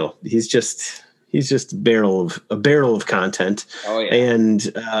 He's just a barrel of content. Oh yeah.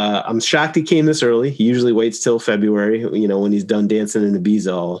 And I'm shocked he came this early. He usually waits till February, when he's done dancing in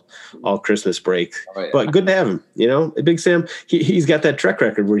Ibiza all Christmas break. Oh, yeah. But good to have him. Big Sam. He's got that track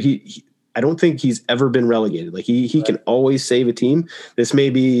record where I don't think he's ever been relegated. Like he can always save a team. This may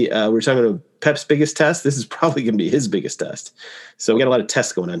be, we're talking about Pep's biggest test. This is probably going to be his biggest test. So we got a lot of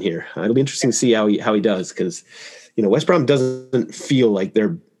tests going on here. It'll be interesting to see how he does. Because, West Brom doesn't feel like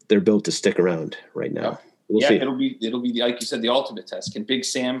they're built to stick around right now. We'll see. It'll be like you said, the ultimate test. Can Big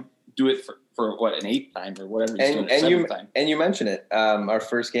Sam do it for what, an 8th time or whatever he's doing, 7th time? And you mentioned it. Our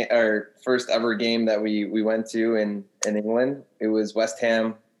first ever game that we went to in England, it was West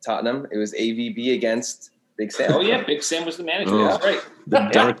Ham Tottenham. It was AVB against Big Sam. Oh yeah, Big Sam was the manager. That's right.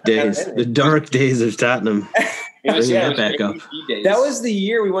 The dark days of Tottenham. That back up. That was the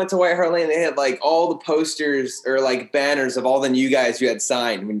year we went to White Hart Lane. They had like all the posters or like banners of all the new guys you had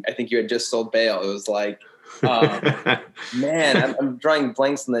signed. I think you had just sold Bale. It was like, man, I'm drawing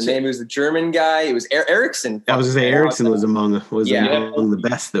blanks on the name. It was a German guy. It was Eriksson. I was going to say Eriksson was among the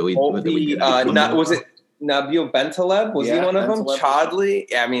best that we did. Was it Nabil Bentaleb? Was he one of them? Chadley?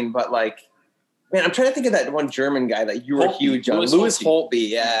 Yeah, I mean, but like, man, I'm trying to think of that one German guy that you were huge on. Lewis Holtby.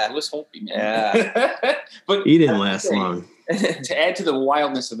 Yeah. Lewis Holtby, man. Yeah. But he didn't last long. To add to the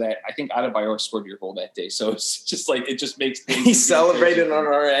wildness of that, I think Adebayor scored your goal that day. So it's just like, it just makes things. He celebrated on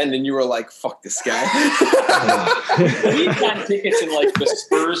our end, and you were like, fuck this guy. We've got tickets in like the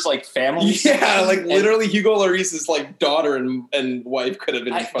Spurs like family. Yeah, like literally Hugo Lloris's like daughter and wife could have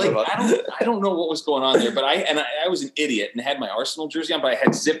been in front of us. I don't know what was going on there, but I was an idiot and had my Arsenal jersey on, but I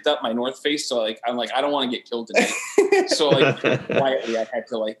had zipped up my North Face. So I'm like, I don't want to get killed tonight. So quietly I had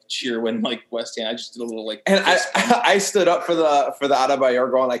to cheer when West Ham, I just did a little and I stood up for the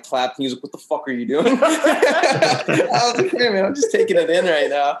Adebayor goal, and I clapped. And he was like, "What the fuck are you doing?" I was like, "Hey man, I'm just taking it in right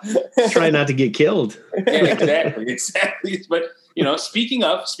now." Try not to get killed. Yeah, exactly. But speaking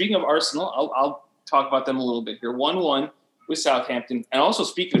of Arsenal, I'll talk about them a little bit here. 1-1 with Southampton, and also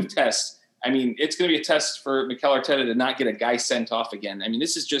speaking of tests, I mean, it's going to be a test for Mikel Arteta to not get a guy sent off again. I mean,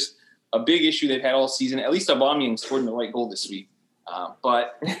 this is just a big issue they've had all season. At least Aubameyang scored the right goal this week.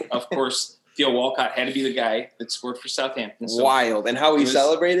 But, of course, Theo Walcott had to be the guy that scored for Southampton. So wild. And how he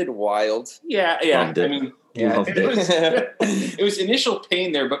celebrated? Wild. Yeah. I mean, it was initial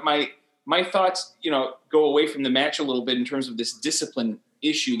pain there, but my thoughts, go away from the match a little bit in terms of this discipline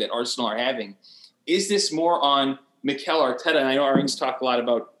issue that Arsenal are having. Is this more on Mikel Arteta? And I know our rings talk a lot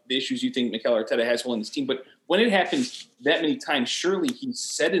about the issues you think Mikel Arteta has in his team, but when it happens that many times, surely he's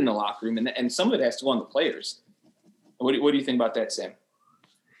said in the locker room, and some of it has to go on the players. What do you think about that, Sam?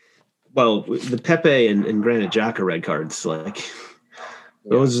 Well, the Pepe and Granit Xhaka red cards,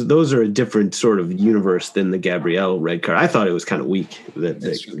 those are a different sort of universe than the Gabriel red card. I thought it was kind of weak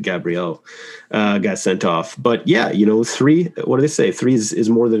that Gabriel got sent off, but yeah, 3. What do they say? 3 is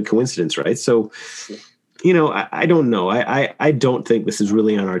more than a coincidence, right? So. I don't know. I don't think this is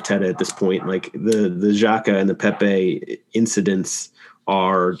really on Arteta at this point. Like the Xhaka and the Pepe incidents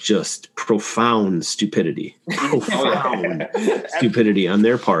are just profound stupidity. Stupidity on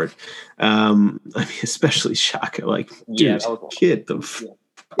their part. I mean, especially Xhaka. Like, dude, get the fuck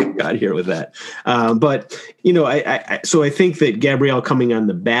out here with that. But so I think that Gabriel coming on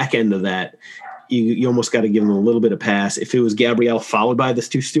the back end of that, you almost got to give him a little bit of pass. If it was Gabriel followed by those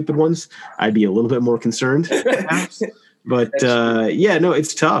 2 stupid ones, I'd be a little bit more concerned. But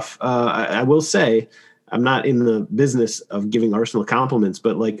it's tough. I will say I'm not in the business of giving Arsenal compliments,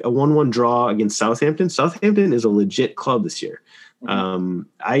 but like a 1-1 draw against Southampton. Southampton is a legit club this year.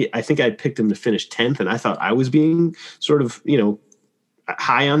 I think I picked them to finish 10th, and I thought I was being sort of,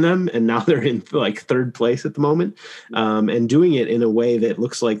 high on them, and now they're in like 3rd place at the moment, and doing it in a way that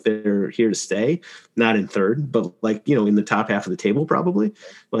looks like they're here to stay, not in 3rd, but like in the top half of the table probably.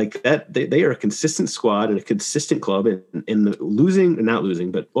 Like that, they are a consistent squad and a consistent club, and losing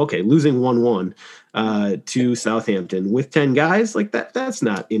 1-1 to Southampton with 10 guys like that, that's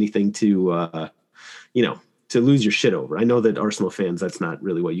not anything to to lose your shit over. I know that Arsenal fans, that's not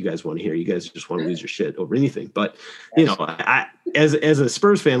really what you guys want to hear. You guys just want to lose your shit over anything. But, I as a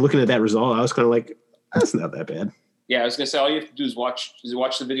Spurs fan looking at that result, I was kind of like, that's not that bad. Yeah, I was going to say, all you have to do is watch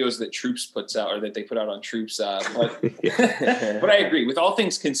the videos that Troops puts out, or that they put out on Troops. But I agree. With all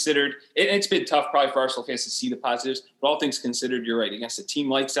things considered, it's been tough probably for Arsenal fans to see the positives. But all things considered, you're right. Against a team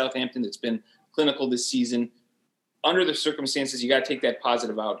like Southampton that's been clinical this season, under the circumstances, you got to take that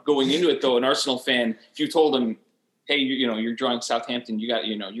positive out. Going into it, though, an Arsenal fan, if you told them, hey, you're drawing Southampton, you're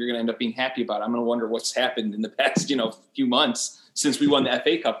going to end up being happy about it. I'm going to wonder what's happened in the past, few months since we won the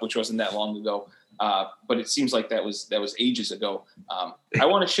FA Cup, which wasn't that long ago. But it seems like that was ages ago. I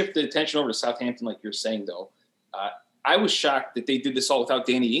want to shift the attention over to Southampton, like you're saying, though. I was shocked that they did this all without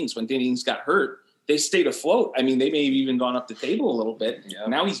Danny Ings. When Danny Ings got hurt, they stayed afloat. I mean, they may have even gone up the table a little bit. Yeah.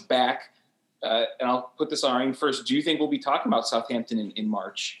 Now he's back. And I'll put this on our end first. Do you think we'll be talking about Southampton in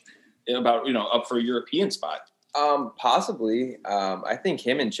March, about up for a European spot? Possibly. I think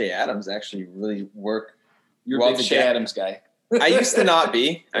him and Che Adams actually really work. You're a big Che Adams guy. I used to not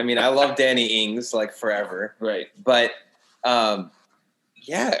be. I mean, I love Danny Ings like forever. Right. But I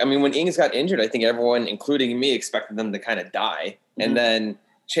mean, when Ings got injured, I think everyone, including me, expected them to kind of die. Mm-hmm. And then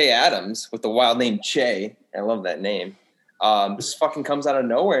Che Adams, with the wild name Che, I love that name. Just fucking comes out of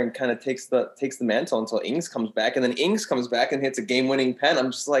nowhere and kind of takes the mantle until Ings comes back, and then Ings comes back and hits a game-winning pen.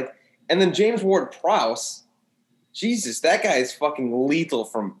 I'm just like, and then James Ward-Prowse, Jesus, that guy is fucking lethal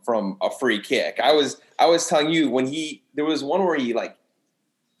from a free kick. I was telling you there was one where he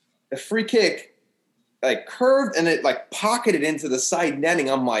the free kick curved and it pocketed into the side netting.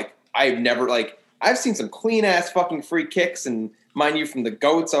 I'm like, I've seen some clean ass fucking free kicks, and mind you, from the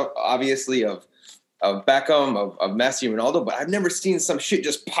GOATs obviously of Beckham, of Messi, Ronaldo, but I've never seen some shit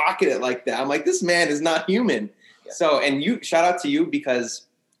just pocket it like that. I'm like, this man is not human. Yeah. So, and shout out to you, because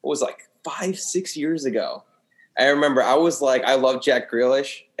it was 5-6 years ago. I remember I was like, I love Jack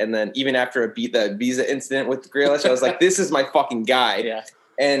Grealish. And then even after the visa incident with Grealish, I was like, this is my fucking guy. Yeah.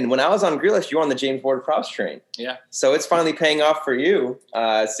 And when I was on Grealish, you were on the James Ward-Prowse train. Yeah. So it's finally paying off for you,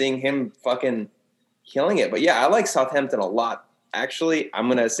 seeing him fucking killing it. But yeah, I like Southampton a lot. Actually, I'm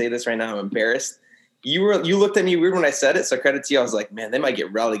going to say this right now. I'm embarrassed. You looked at me weird when I said it, so credit to you. I was like, man, they might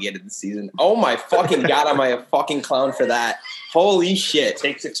get relegated this season. Oh my fucking God, am I a fucking clown for that? Holy shit.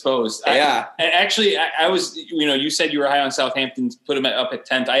 Takes exposed. Yeah. I was, you said you were high on Southampton, put them up at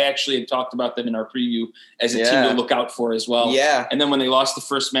 10th. I actually had talked about them in our preview as a team to look out for as well. Yeah. And then when they lost the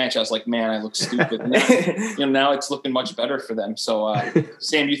first match, I was like, man, I look stupid. Now it's looking much better for them. So,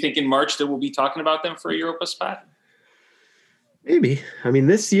 Sam, you think in March that we'll be talking about them for a Europa spot? Maybe. I mean,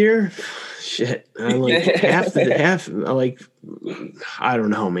 this year, shit. Half. I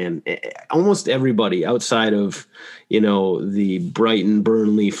don't know, man. Almost everybody outside of the Brighton,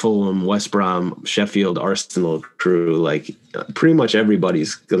 Burnley, Fulham, West Brom, Sheffield, Arsenal crew, pretty much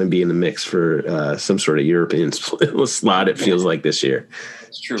everybody's going to be in the mix for some sort of European slot. It feels like this year.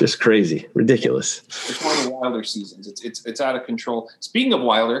 It's true. Just crazy, ridiculous. It's one of the wilder seasons. It's out of control. Speaking of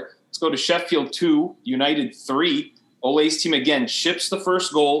wilder, let's go to Sheffield 2, United 3. Ole's team again ships the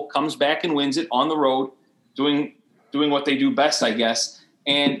first goal, comes back and wins it on the road, doing what they do best, I guess.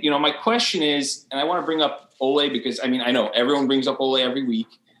 And my question is, and I want to bring up Ole because I know everyone brings up Ole every week,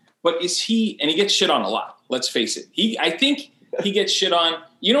 but is he? And he gets shit on a lot. Let's face it. I think he gets shit on.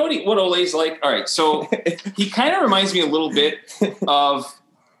 You know what Ole's like? All right, so he kind of reminds me a little bit of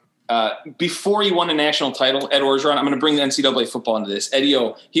before he won a national title, Ed Orgeron. I'm going to bring the NCAA football into this. Eddie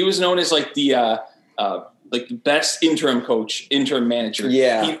O. He was known as the best interim manager.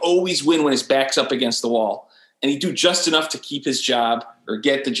 Yeah. He'd always win when his back's up against the wall. And he'd do just enough to keep his job or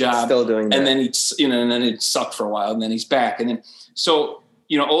get the job. Still doing that. And then he'd suck for a while and then he's back. And then, so,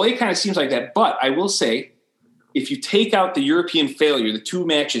 Ole kind of seems like that. But I will say, if you take out the European failure, the 2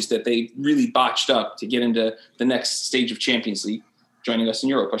 matches that they really botched up to get into the next stage of Champions League, joining us in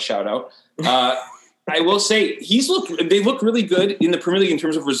Europe, a shout out. I will say they look really good in the Premier League in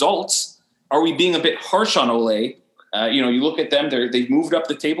terms of results. Are we being a bit harsh on Ole? You look at them; they've moved up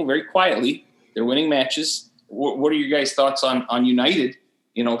the table very quietly. They're winning matches. What are your guys' thoughts on United?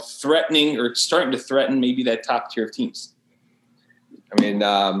 Threatening or starting to threaten maybe that top tier of teams. I mean,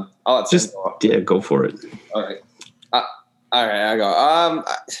 I'll let go for it. All right, I go.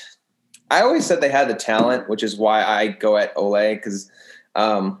 I always said they had the talent, which is why I go at Ole because.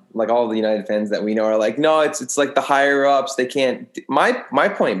 All the United fans that we know are like, no, it's like the higher ups. They can't. My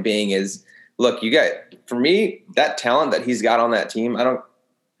point being is, look, for me, that talent that he's got on that team,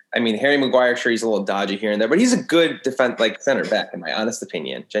 Harry Maguire, sure, he's a little dodgy here and there, but he's a good center back, in my honest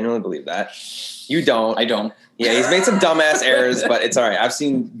opinion. Genuinely believe that. You don't. I don't. Yeah, he's made some dumbass errors, but it's all right. I've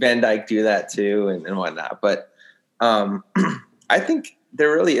seen Van Dijk do that too and whatnot. But I think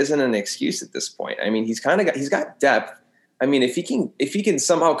there really isn't an excuse at this point. I mean, he's got depth. I mean, if he can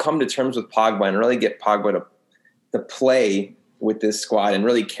somehow come to terms with Pogba and really get Pogba to play with this squad and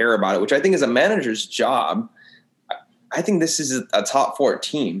really care about it, which I think is a manager's job, I think this is a top 4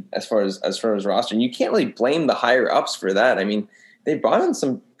 team as far as roster. And you can't really blame the higher ups for that. I mean, they brought in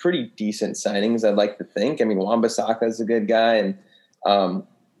some pretty decent signings, I'd like to think. I mean, Wan-Bissaka is a good guy, and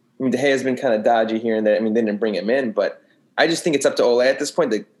De Gea's been kind of dodgy here and there. I mean, they didn't bring him in, but I just think it's up to Ole at this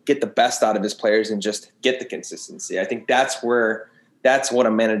point to get the best out of his players and just get the consistency. I think that's what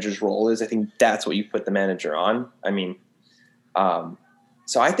a manager's role is. I think that's what you put the manager on. I mean,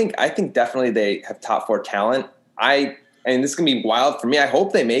 so I think definitely they have top 4 talent. And this is going to be wild for me. I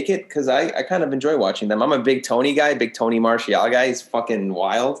hope they make it because I kind of enjoy watching them. I'm a big Tony guy, big Tony Martial guy. He's fucking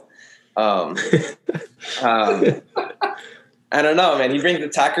wild. I don't know, man. He brings the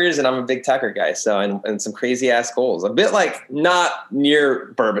Tuckers, and I'm a big Tucker guy. So, and some crazy ass goals. A bit not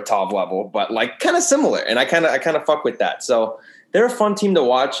near Berbatov level, but kind of similar. And I kind of fuck with that. So they're a fun team to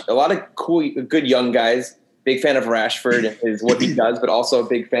watch. A lot of cool, good young guys. Big fan of Rashford is what he does, but also a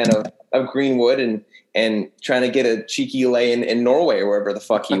big fan of Greenwood and trying to get a cheeky lay in Norway or wherever the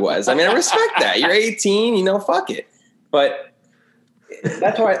fuck he was. I mean, I respect that. You're 18, fuck it. But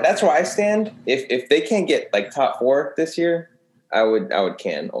that's where I stand. If they can't get top 4 this year, I would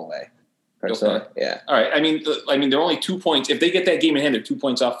can Ole. Personally. Yeah. All right. I mean, they're only 2 points. If they get that game in hand, they're 2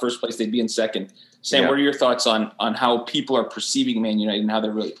 points off first place. They'd be in second. Sam, What are your thoughts on how people are perceiving Man United and how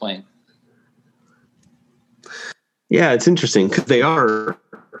they're really playing? Yeah, it's interesting because they are,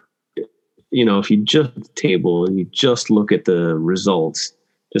 if you just table and you just look at the results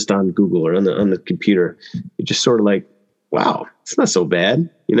just on Google or on the computer, you're just sort of like, wow, it's not so bad,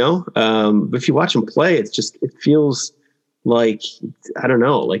 But if you watch them play, it feels like, I don't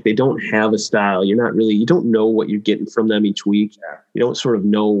know, they don't have a style. You don't know what you're getting from them each week. You don't sort of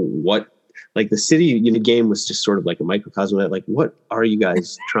know what, the City game was just sort of like a microcosm of that. What are you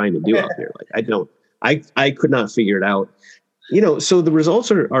guys trying to do out there? I could not figure it out. So the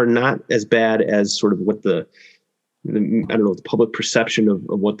results are not as bad as sort of what the I don't know, the public perception of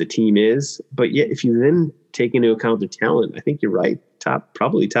what the team is. But yet, if you then take into account the talent, I think you're right.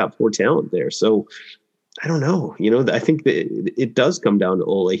 Probably top 4 talent there. So I don't know. I think that it does come down to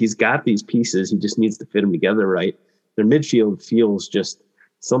Ole. He's got these pieces. He just needs to fit them together right. Their midfield feels just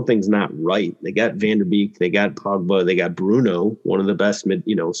something's not right. They got Van der Beek, they got Pogba, they got Bruno, one of the best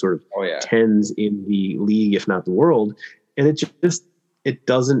sort of tens in the league, if not the world. And it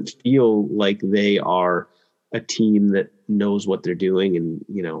doesn't feel like they are a team that knows what they're doing. And,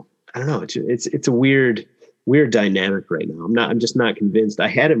 I don't know. It's a weird dynamic right now. I'm just not convinced. I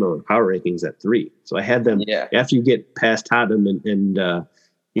had him on power rankings at 3. So I had them after you get past Tottenham and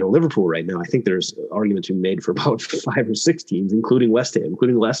Liverpool right now. I think there's arguments being made for about 5 or 6 teams, including West Ham,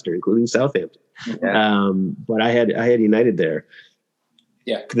 including Leicester, including Southampton. Yeah. But I had United there.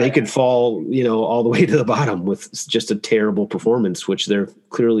 Yeah, they could fall, all the way to the bottom with just a terrible performance, which they're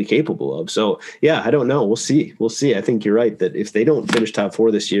clearly capable of. So, yeah, I don't know. We'll see. I think you're right that if they don't finish top 4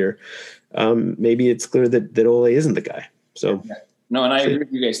 this year, maybe it's clear that Ole isn't the guy. So, no, and I agree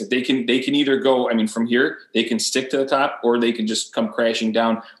with you guys that they can either go. I mean, from here they can stick to the top, or they can just come crashing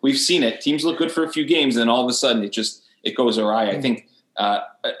down. We've seen it. Teams look good for a few games, and then all of a sudden it goes awry. I think.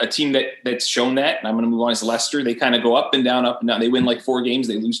 A team that's shown that, and I'm going to move on, is Leicester. They kind of go up and down. They win like 4 games.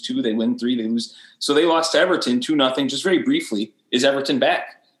 They lose 2. They win 3. They lose. So they lost to Everton 2-0. Just very briefly, is Everton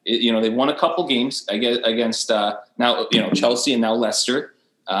back? They won a couple games against now Chelsea and now Leicester.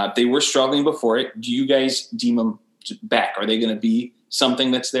 They were struggling before it. Do you guys deem them back? Are they going to be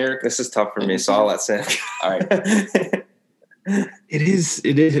something that's there? This is tough for me, so I'll let Sam. All right. It is.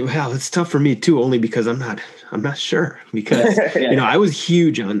 Well, it's tough for me too, only because I'm not sure because, I was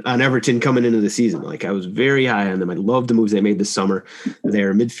huge on Everton coming into the season. Like I was very high on them. I loved the moves they made this summer.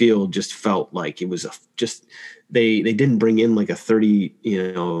 Their midfield just felt like it was they didn't bring in like a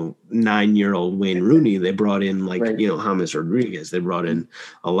 9-year-old Wayne Rooney. They brought in James Rodriguez. They brought in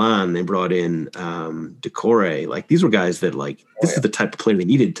Allan. They brought in Decore. Like these were guys that this is the type of player they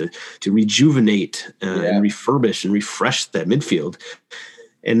needed to rejuvenate and refurbish and refresh that midfield.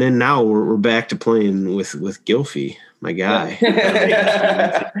 And then now we're back to playing with Gylfi, my guy.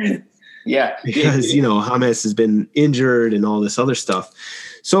 Because James has been injured and all this other stuff.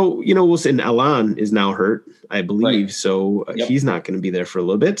 So, we'll say Allan is now hurt, I believe. Right. So he's not going to be there for a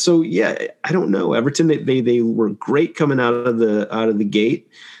little bit. So, I don't know. Everton, they were great coming out of the gate.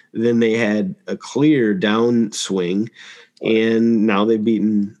 Then they had a clear downswing, and now they've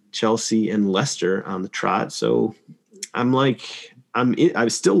beaten Chelsea and Leicester on the trot. So I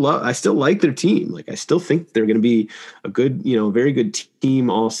still like their team. Like I still think they're going to be a good, very good team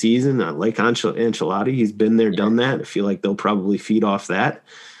all season. I like Ancelotti. He's been there, done that. I feel like they'll probably feed off that,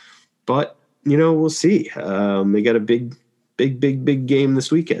 but we'll see. They got a big game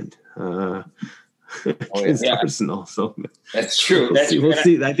this weekend against Arsenal. So that's true. We'll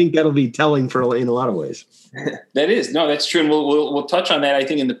see. I think that'll be telling in a lot of ways. That's true. And we'll touch on that. I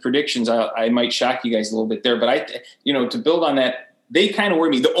think in the predictions, I might shock you guys a little bit there, but to build on that, they kind of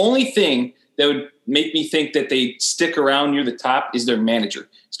worry me. The only thing that would make me think that they stick around near the top is their manager.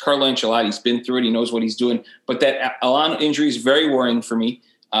 It's Carlo Ancelotti. He's been through it. He knows what he's doing. But that Allan injury is very worrying for me.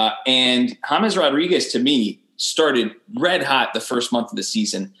 And James Rodriguez, to me, started red hot the first month of the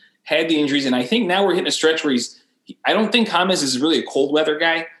season, had the injuries. And I think now we're hitting a stretch where I don't think James is really a cold weather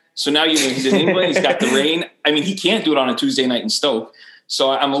guy. So now he's in England. He's got the rain. I mean, he can't do it on a Tuesday night in Stoke.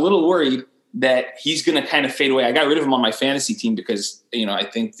 So I'm a little worried that he's going to kind of fade away. I got rid of him on my fantasy team because, I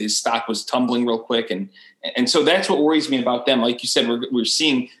think his stock was tumbling real quick. And so that's what worries me about them. Like you said, we're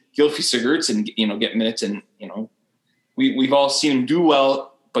seeing Gylfi Sigurdsson, get minutes and, we've all seen him do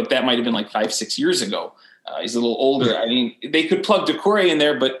well, but that might've been like 5-6 years ago. He's a little older. I mean, they could plug Decore in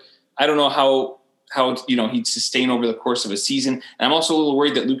there, but I don't know how he'd sustain over the course of a season. And I'm also a little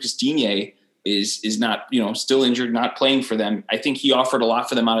worried that Lucas Digne is not, still injured, not playing for them. I think he offered a lot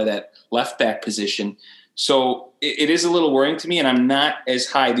for them out of that left back position. So it is a little worrying to me, and I'm not as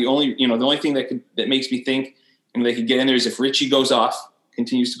high. The only thing that makes me think they could get in there is if Richie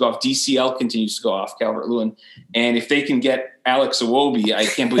continues to go off, DCL continues to go off, Calvert-Lewin. And if they can get Alex Iwobi, I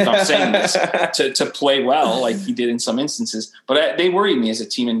can't believe I'm saying this, to play well like he did in some instances. But they worry me as a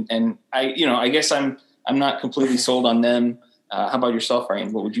team, and I guess I'm not completely sold on them. How about yourself,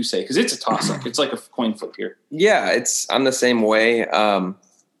 Ryan? What would you say? Because it's a toss-up. It's like a coin flip here. Yeah, I'm the same way.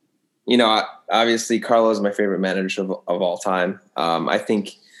 Obviously Carlo is my favorite manager of all time. I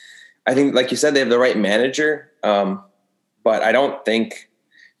think like you said, they have the right manager. But I don't think,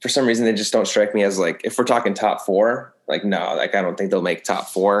 for some reason, they just don't strike me as if we're talking top 4, no, I don't think they'll make top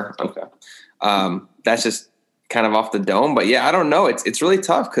 4. Okay. That's just kind of off the dome, but yeah, I don't know. It's really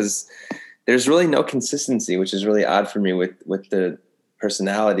tough because there's really no consistency, which is really odd for me with the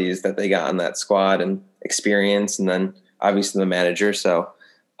personalities that they got on that squad and experience, and then obviously the manager. So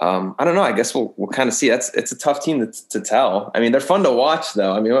I don't know. I guess we'll kind of see. It's a tough team to tell. I mean, they're fun to watch,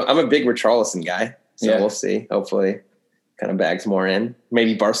 though. I mean, I'm a big Richarlison guy, so we'll see. Hopefully, kind of bags more in.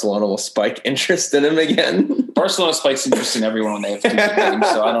 Maybe Barcelona will spike interest in him again. Barcelona spikes interest in everyone when they have two games,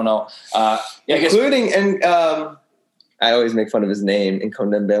 so I don't know. Including I always make fun of his name,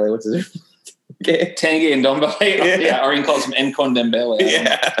 Nkondembele. What's his name? Tanguy and Ndombele. Yeah, or he calls him Nkondembele.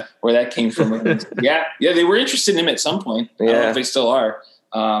 Yeah, where that came from. Yeah, they were interested in him at some point. I don't know if they still are.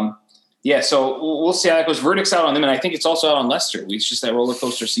 So we'll see how that goes. Verdict's out on them, and I think it's also out on Leicester. It's just that roller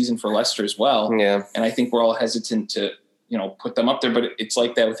coaster season for Leicester as well. Yeah, and I think we're all hesitant to put them up there, but it's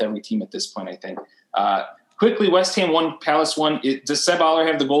like that with every team at this point. I think. Quickly, West Ham 1, Palace 1. Does Seb Aller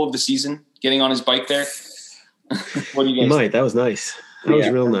have the goal of the season? Getting on his bike there. What do you guys? He might. That was nice. That was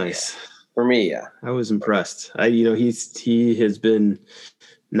real nice. For me, yeah. I was impressed. He has been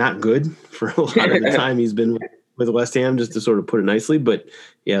not good for a lot of the time he's been with West Ham, just to sort of put it nicely. But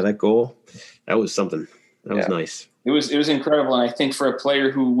yeah, that goal, that was something. That was nice. It was incredible, and I think for a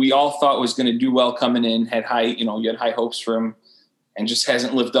player who we all thought was going to do well coming in, had you had high hopes for him, and just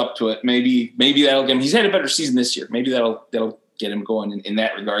hasn't lived up to it. Maybe that'll get him. He's had a better season this year. Maybe that'll get him going in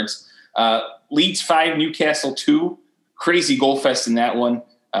that regards. Leeds 5, Newcastle 2. Crazy goal fest in that one.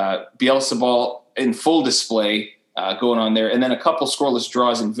 Bielsa ball in full display going on there. And then a couple scoreless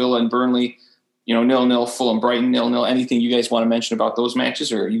draws in Villa and Burnley, 0-0, Fulham, Brighton, 0-0. Anything you guys want to mention about those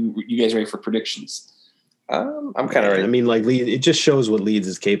matches, or are you guys ready for predictions? I'm kind of ready. I mean, like, it just shows what Leeds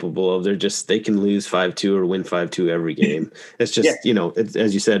is capable of. They can lose 5-2 or win 5-2 every game. It's just, it's,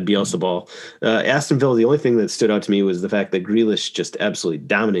 as you said, Bielsa ball. Aston Villa, the only thing that stood out to me was the fact that Grealish just absolutely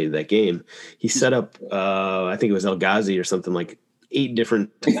dominated that game. He set up, I think it was El Ghazi or something, like 8 different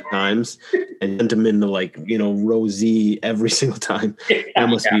times and sent him into row Z every single time. That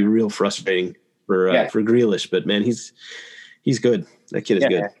must be real frustrating for Grealish, but man, he's good. That kid is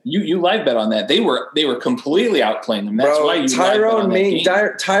good. You live bet on that. They were completely outplaying them. That's why you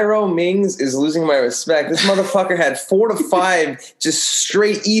Tyrone Mings is losing my respect. This motherfucker had 4 to 5 just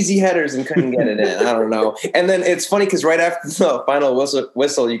straight easy headers and couldn't get it in. I don't know. And then it's funny because right after the final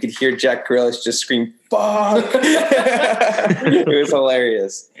whistle, you could hear Jack Grealish just scream, "Fuck!" It was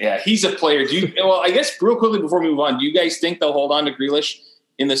hilarious. Yeah, he's a player. I guess real quickly before we move on, do you guys think they'll hold on to Grealish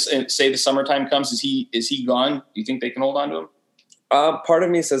say the summertime comes? Is he gone? Do you think they can hold on to him? Part of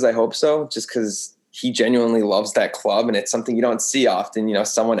me says I hope so, just because he genuinely loves that club, and it's something you don't see often.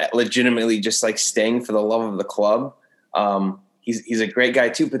 Someone legitimately just like staying for the love of the club. He's a great guy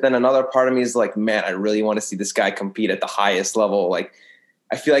too. But then another part of me is like, man, I really want to see this guy compete at the highest level. Like,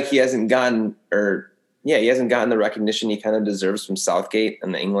 I feel like he hasn't gotten the recognition he kind of deserves from Southgate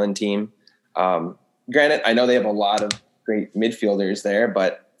and the England team. Granted, I know they have a lot of great midfielders there,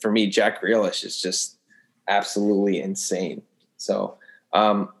 but for me, Jack Grealish is just absolutely insane. So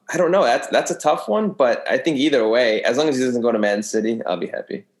I don't know. That's a tough one, but I think either way, as long as he doesn't go to Man City, I'll be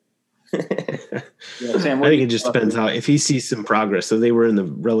happy. Sam, I think it just depends if he sees some progress. So they were in the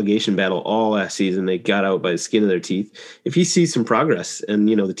relegation battle all last season. They got out by the skin of their teeth. If he sees some progress and,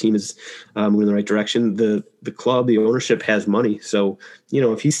 the team is moving in the right direction, the club, the ownership has money. So,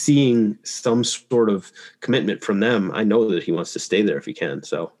 if he's seeing some sort of commitment from them, I know that he wants to stay there if he can.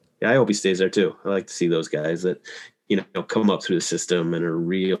 So, yeah, I hope he stays there too. I like to see those guys that, come up through the system and are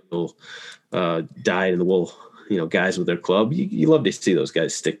real dyed in the wool, guys with their club. You love to see those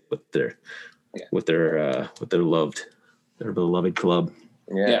guys stick with their beloved club.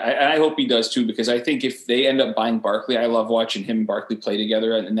 Yeah, I hope he does too, because I think if they end up buying Barkley, I love watching him and Barkley play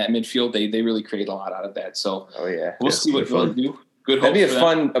together in that midfield. They really create a lot out of that. So we'll see what they'll do. Good. That'd be a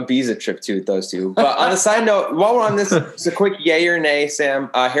fun Ibiza trip too with those two. But on a side note, while we're on this, it's a quick yay or nay, Sam.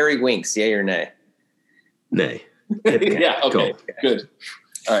 Harry Winks, yay or nay? Nay. Yeah. Okay. Good.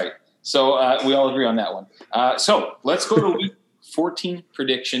 All right. So we all agree on that one. So let's go to week 14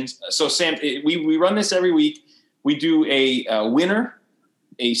 predictions. So Sam, we run this every week. We do a winner,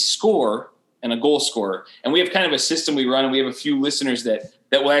 a score, and a goal scorer, and we have kind of a system we run. And we have a few listeners that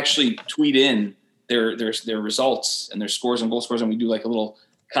will actually tweet in their results and their scores and goal scores, and we do like a little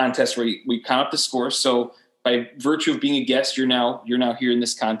contest where we count up the scores. So by virtue of being a guest, you're now here in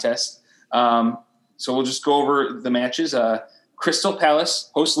this contest. So we'll just go over the matches. Crystal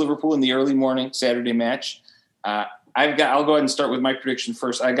Palace hosts Liverpool in the early morning Saturday match. I'll go ahead and start with my prediction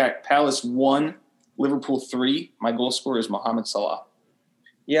first. I got Palace 1, Liverpool 3. My goal scorer is Mohamed Salah.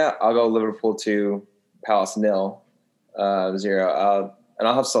 Yeah, I'll go Liverpool 2, Palace 0. And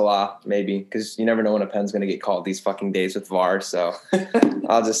I'll have Salah maybe, because you never know when a pen's going to get called these fucking days with VAR. So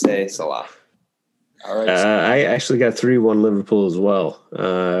I'll just say Salah. All right. I actually got 3-1 Liverpool as well,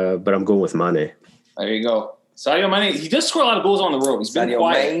 but I'm going with Mane. There you go. Sadio Mane, he does score a lot of goals on the road. He's been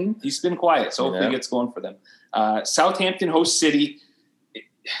quiet. Mane. He's been quiet, so hopefully he gets going for them. Southampton hosts City.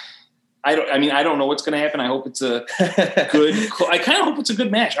 I don't know what's going to happen. I hope it's a good. I kind of hope it's a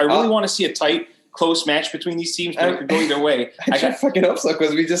good match. I really want to see a tight, close match between these teams, but it could go either way. I fucking hope so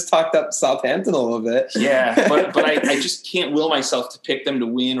because we just talked up Southampton a little bit. Yeah, but I just can't will myself to pick them to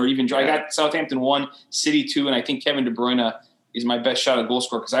win or even draw. I got Southampton 1, City 2, and I think Kevin De Bruyne is my best shot at goal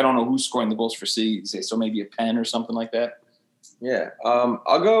scorer because I don't know who's scoring the goals for City these days. So maybe a pen or something like that. Yeah,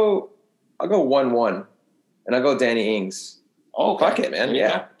 I'll go 1-1, and I'll go Danny Ings. Oh, fuck it, man.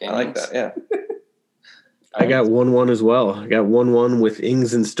 Yeah, I like that. Yeah. I got 1-1 as well. I got 1-1 with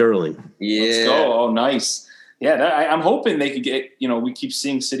Ings and Sterling. Yeah. Let's go. Oh, nice. Yeah, I'm hoping they could get, we keep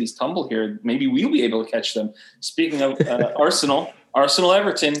seeing cities tumble here. Maybe we'll be able to catch them. Speaking of Arsenal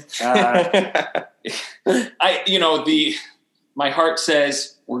Everton, my heart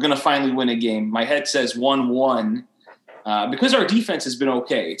says we're going to finally win a game. My head says 1-1 because our defense has been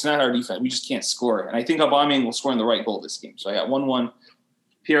okay. It's not our defense. We just can't score. And I think Aubameyang will score in the right goal this game. So I got 1-1.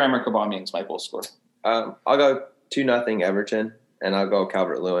 Pierre-Emerick Aubameyang is my goal scorer. I'll go 2-0 Everton, and I'll go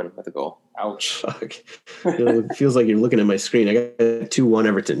Calvert-Lewin with a goal. Ouch. Fuck. It feels like you're looking at my screen. I got 2-1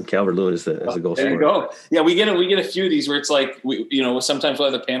 Everton. Calvert-Lewin is the goal scorer. There you go. Yeah, we get a few of these where it's like, sometimes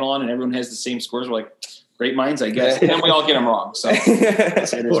we'll have the panel on and everyone has the same scores. We're like, great minds, I guess. And we all get them wrong. So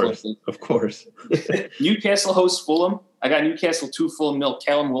of course. Newcastle hosts Fulham. I got Newcastle 2, Fulham 0.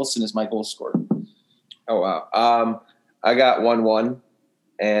 Callum Wilson is my goal scorer. Oh, wow. I got 1-1,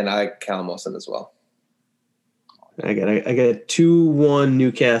 and I Callum Wilson as well. I got 2-1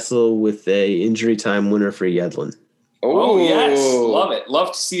 Newcastle with a injury time winner for Yedlin. Oh, yes. Love it.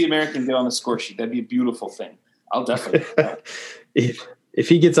 Love to see the American get on the score sheet. That'd be a beautiful thing. I'll definitely. If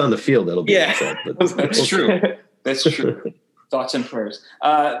he gets on the field, that'll be upset, but That's true. That's true. Thoughts and prayers.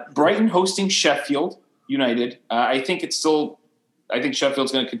 Brighton hosting Sheffield United. I think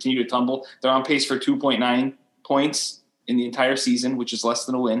Sheffield's going to continue to tumble. They're on pace for 2.9 points in the entire season, which is less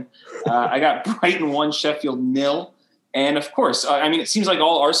than a win. I got Brighton 1, Sheffield 0. And of course, it seems like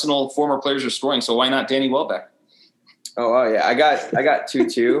all Arsenal former players are scoring, so why not Danny Welbeck? Oh yeah. I got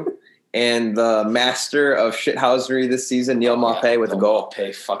 2-2. And the master of shithousery this season, Neil Maupay with a goal.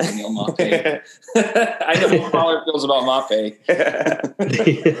 Fucking Neil Maupay. I know how Fowler feels about Maupay.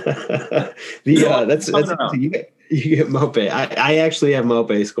 You get Maupay. I actually have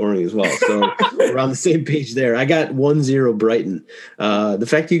Maupay scoring as well, so we're on the same page there. I got 1-0 Brighton. The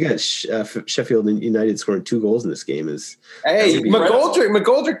fact you got Sheffield United scoring 2 goals in this game is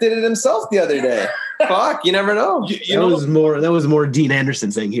McGoldrick did it himself the other day. Fuck, you never know. That was more Dean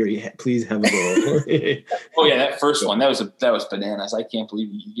Anderson saying, "Here, please have a goal." Oh yeah, that first one that was bananas. I can't believe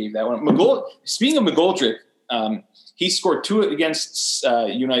you gave that one. Speaking of McGoldrick, he scored 2 against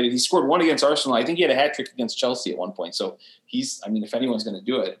United. He scored 1 against Arsenal. I think he had a hat trick against Chelsea at one point. So if anyone's going to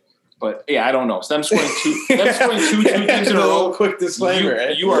do it. But yeah, I don't know. So them scoring two games in a row. Quick disclaimer.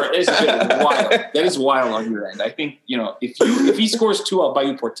 It's wild. That is wild on your end. I think if he scores 2, I'll buy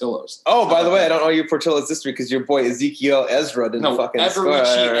you Portillo's. Oh, by the way, I don't owe you Portillo's this week because your boy Ezekiel Ezra didn't fucking score.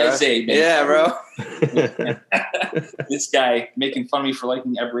 Eze, yeah, bro. This guy making fun of me for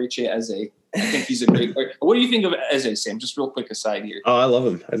liking Eberechi Eze. I think he's a great player. What do you think of Eze, Sam? Just real quick aside here. Oh, I love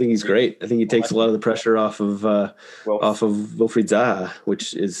him. I think he's great. I think he takes a lot of the pressure off of Wilfried Zaha,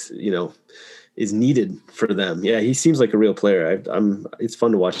 which is needed for them. Yeah, he seems like a real player. It's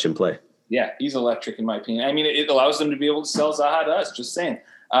fun to watch him play. Yeah, he's electric in my opinion. It allows them to be able to sell Zaha to us. Just saying.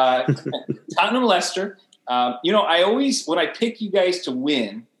 Tottenham Leicester. I always when I pick you guys to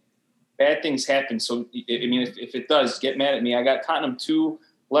win, bad things happen. So if it does, get mad at me. I got Tottenham 2.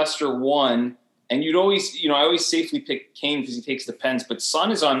 Leicester 1, and you'd always, I always safely pick Kane because he takes the pens, but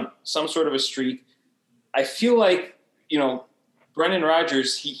Son is on some sort of a streak. I feel like, Brendan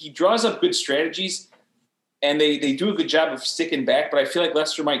Rodgers, he draws up good strategies, and they do a good job of sticking back, but I feel like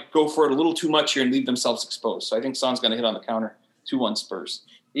Leicester might go for it a little too much here and leave themselves exposed. So I think Son's going to hit on the counter, 2-1 Spurs.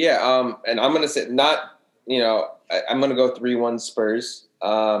 Yeah, and I'm going to say I'm going to go 3-1 Spurs.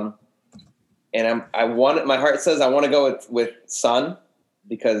 And my heart says I want to go with Son,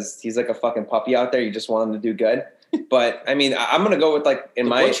 because he's like a fucking puppy out there. You just want him to do good. But I'm going to go with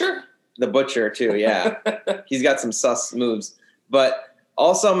the Butcher too. Yeah. He's got some sus moves, but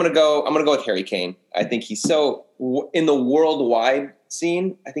also I'm going to go with Harry Kane. I think he's so in the worldwide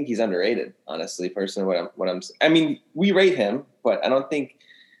scene. I think he's underrated, honestly, personally. We rate him, but I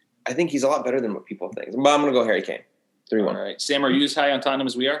think he's a lot better than what people think. But I'm going to go Harry Kane. 3-1. All right. Sam, are you as high on Tottenham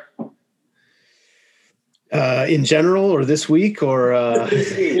as we are? In general, or this week, or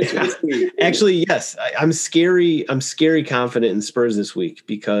actually, yes, I'm scary confident in Spurs this week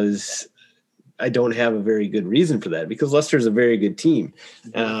because I don't have a very good reason for that because Leicester's a very good team.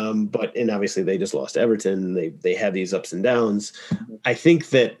 But obviously they just lost to Everton. They have these ups and downs. I think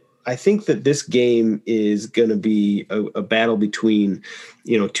that this game is going to be a battle between,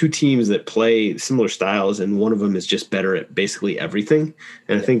 two teams that play similar styles, and one of them is just better at basically everything.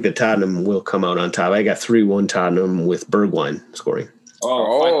 And I think that Tottenham will come out on top. I got 3-1 Tottenham with Bergwijn scoring.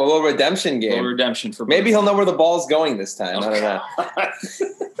 Oh, a little redemption game. A little redemption for maybe he'll know where the ball's going this time. I don't know.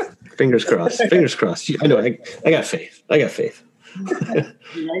 Fingers crossed. Fingers crossed. I know. I got faith.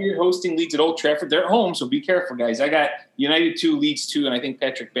 United hosting Leeds at Old Trafford. They're at home, so be careful, guys. I got United 2, Leeds 2, and I think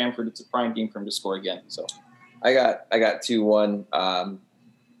Patrick Bamford, it's a prime game for him to score again. So I got 2-1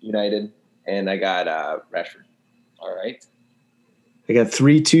 United, and I got Rashford. All right. I got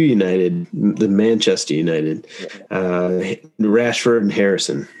 3-2 United, the Manchester United. Rashford and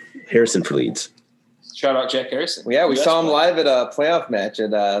Harrison. Harrison for Leeds. Shout out Jack Harrison. Well, yeah, we saw him live at a playoff match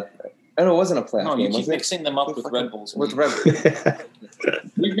at it wasn't a playoff game. No, you keep mixing them up with Red Bulls. With Red Bulls.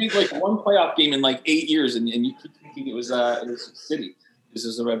 We've made like one playoff game in like 8 years, and you keep thinking it was City. This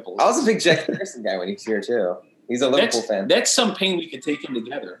is the Red Bulls. I was a big Jack Harrison guy when he was here, too. He's a Liverpool fan. That's some pain we could take him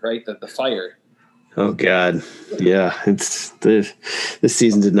together, right? The fire. Oh, God. Yeah, this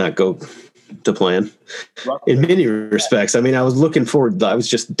season did not go to plan in many respects. I mean, I was looking forward. I was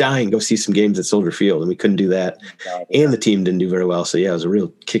just dying to go see some games at Soldier Field, and we couldn't do that. And the team didn't do very well. So, yeah, it was a real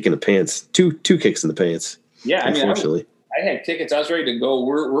kick in the pants. Two kicks in the pants. Yeah, unfortunately. I had tickets. I was ready to go.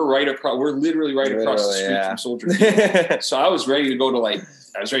 We're right across. We're literally right across the street from Soldier Field. So I was ready to go to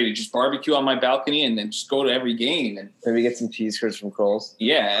I was ready to just barbecue on my balcony and then just go to every game and maybe get some cheese curds from Kroll's.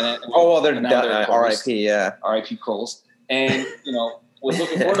 Yeah. They're done. R.I.P. Yeah, R.I.P. Kroll's. And was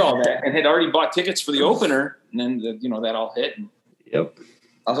looking forward to all that and had already bought tickets for the opener, and then that all hit. Yep.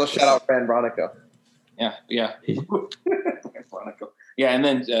 Also, shout out Fran Bronico. Yeah. Bronico. Yeah, and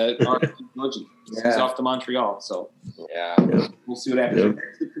then Georgie. He's off to Montreal, so we'll see what happens.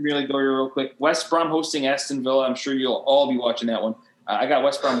 Yep. Premier League go here real quick. West Brom hosting Aston Villa. I'm sure you'll all be watching that one. I got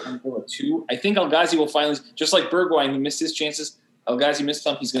West Brom 1-2. I think El Ghazi will finally, just like Bergwijn, who missed his chances. El Ghazi missed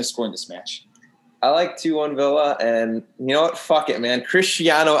some. He's going to score in this match. I like 2-1 Villa, and you know what? Fuck it, man.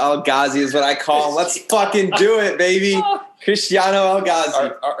 Cristiano El Ghazi is what I call him. Let's fucking do it, baby. Cristiano El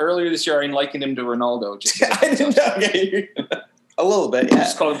Ghazi. Earlier this year, I likened him to Ronaldo. I didn't know. A little bit, yeah.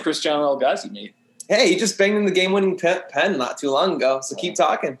 Just called him Cristiano El Ghazi, mate. Hey, he just banged in the game-winning pen not too long ago, so keep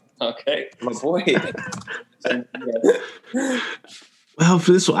talking. Okay. My boy. Well,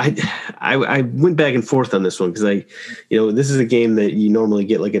 for this one, I went back and forth on this one because this is a game that you normally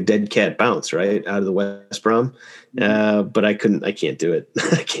get like a dead cat bounce, right, out of the West Brom. But I can't do it.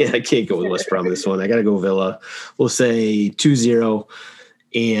 I can't go with West Brom in this one. I got to go Villa. We'll say 2-0.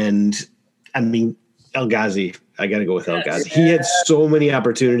 And I mean, El Ghazi, I got to go with El Ghazi. He had so many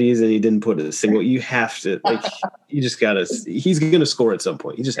opportunities and he didn't put a single. You have to, you just got to, he's going to score at some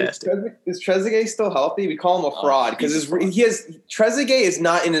point. He just has to. Is Trezeguet still healthy? We call him a fraud because Trezeguet is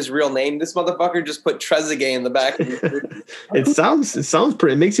not in his real name. This motherfucker just put Trezeguet in the back of his It sounds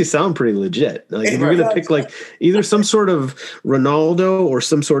pretty, it makes you sound pretty legit. Like if you're going to pick either some sort of Ronaldo or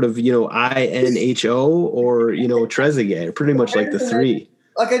some sort of, INHO or, Trezeguet, pretty much like the three.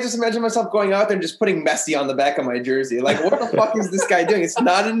 Like, I just imagine myself going out there and just putting Messi on the back of my jersey. Like, what the fuck is this guy doing? It's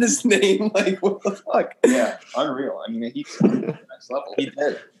not in his name. Like, what the fuck? Yeah, unreal. I mean, he's at the next level. He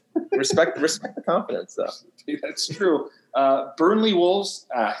did. Respect the confidence, though. That's true. Burnley Wolves.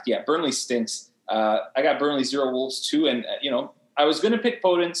 Burnley stinks. I got Burnley 0 Wolves 2. And, I was going to pick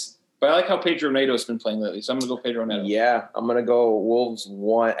Podence, but I like how Pedro Neto's been playing lately. So I'm going to go Pedro Neto. Yeah, I'm going to go Wolves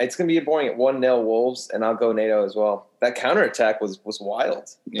 1. It's going to be boring at 1-0 Wolves, and I'll go Neto as well. That counterattack was wild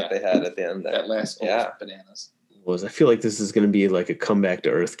that they had at the end there. That last goal was bananas. I feel like this is going to be like a comeback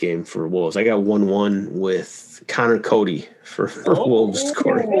to earth game for Wolves. I got 1-1 with Connor Cody for Wolves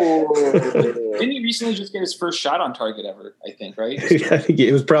scoring. Didn't he recently just get his first shot on target ever, I think, right? I think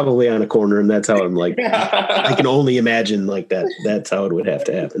it was probably on a corner, and that's how I'm like, I can only imagine like that. That's how it would have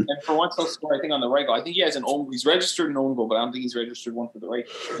to happen. And for once he'll score, I think, on the right goal. I think he has he's registered an own goal, but I don't think he's registered one for the right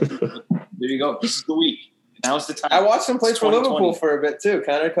goal. There you go. This is the week. Now's the time. I watched him play for Liverpool for a bit too.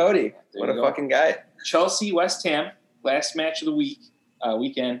 Connor Cody. What a fucking guy. Chelsea, West Ham, last match of the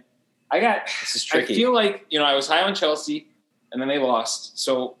weekend. This is tricky. I feel like, I was high on Chelsea and then they lost.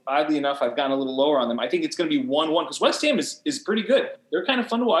 So oddly enough, I've gone a little lower on them. I think it's going to be 1-1 because West Ham is pretty good. They're kind of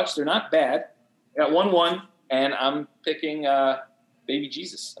fun to watch. They're not bad. I got 1-1 and I'm picking baby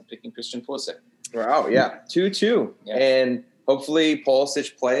Jesus. I'm picking Christian Pulisic. Wow. Yeah. 2-2. Yeah. And hopefully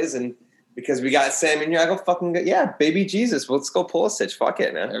Pulisic plays and because we got Sam in here. I go fucking baby Jesus. Let's go Pulisic. Fuck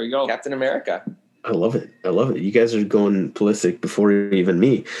it, man. There we go. Captain America. I love it. You guys are going Pulisic before even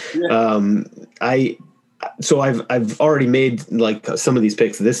me. Yeah. So I've already made like some of these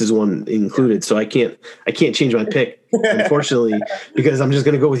picks. This is one included, so I can't change my pick, unfortunately, because I'm just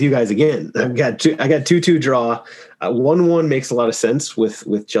going to go with you guys again. I got 2-2 draw. 1-1 makes a lot of sense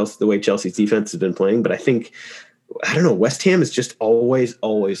with Chelsea, the way Chelsea's defense has been playing, but I think, I don't know, West Ham is just always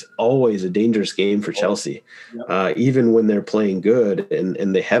a dangerous game for Chelsea, even when they're playing good,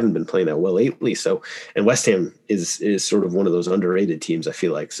 and they haven't been playing that well lately. So, and West Ham is sort of one of those underrated teams, I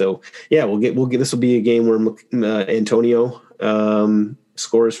feel like. So yeah, we'll get this will be a game where Antonio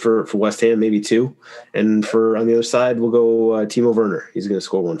scores for West Ham, maybe 2, and for on the other side we'll go Timo Werner. He's going to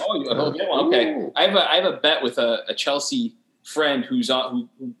score 1. Oh, he'll get one. Okay, I have a bet with a Chelsea friend who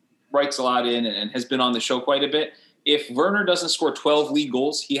writes a lot in and has been on the show quite a bit. If Werner doesn't score 12 league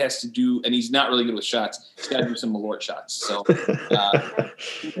goals, he has to do, and he's not really good with shots, he's got to do some Malort shots. So,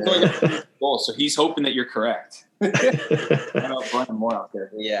 so he's hoping that you're correct. I know Brian Moore out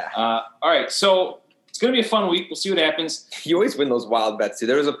there. Yeah. All right. So it's going to be a fun week. We'll see what happens. You always win those wild bets, too.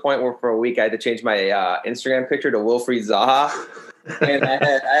 There was a point where for a week I had to change my Instagram picture to Wilfried Zaha. And I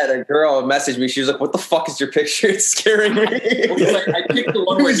had a girl message me. She was like, "What the fuck is your picture? It's scaring me." I picked the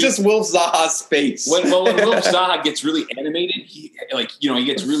one it where was just Wilf Zaha's face. When Wilf Zaha gets really animated, he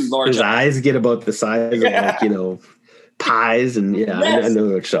gets really large. His eyes get about the size of pies, and I know what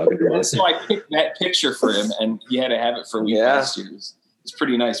you're talking about. So I picked that picture for him, and he had to have it for a week last year. It's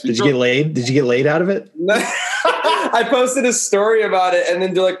pretty nice. Did you get laid? Did you get laid out of it? I posted a story about it, and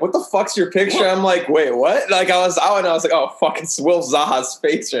then they're like, "What the fuck's your picture?" I'm like, "Wait, what?" Like I was out, and I was like, "Oh, fuck, it's Will Zaha's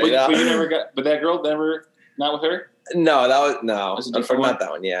face right now." But you never got. But that girl never. Not with her. No, that was no. Was it not that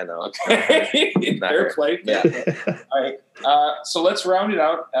one. Yeah, no. Okay. Fair play. Yeah. All right. So let's round it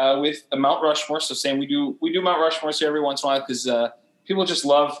out with a Mount Rushmore. So Sam, we do Mount Rushmores here every once in a while because people just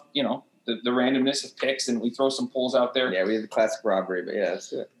love the randomness of picks, and we throw some polls out there. Yeah, we have the classic robbery, but yeah,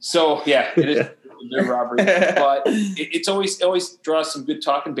 that's it. So yeah, it is a robbery, but it always draws some good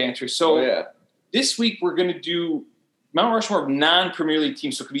talk and banter. So this week we're going to do Mount Rushmore of non-Premier League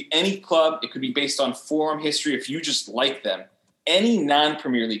teams. So it could be any club. It could be based on form history if you just like them. Any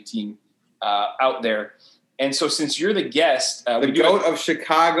non-Premier League team out there. And so since you're the guest, the GOAT of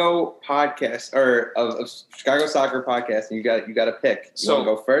Chicago podcast or of Chicago soccer podcast, and you got to pick. You want to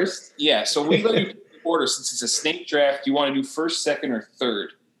go first? Yeah. So we let you pick the order since it's a snake draft. Do you want to do first, second, or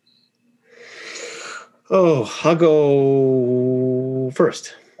third? Oh, I'll go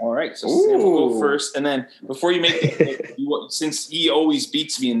first. All right. So Sam will go first, and then before you make the pick, since he always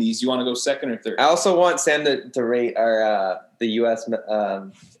beats me in these, you want to go second or third? I also want Sam to rate our the U.S.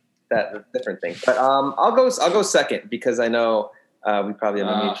 That different thing, but I'll go second because I know we probably have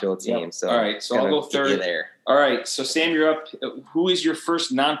a mutual team. Yep. So all right, so I'll go third. There. All right, so Sam, you're up. Who is your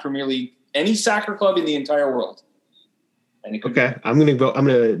first non-Premier League any soccer club in the entire world? Okay, I'm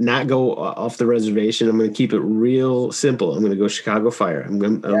gonna not go off the reservation. I'm gonna keep it real simple. I'm gonna go Chicago Fire.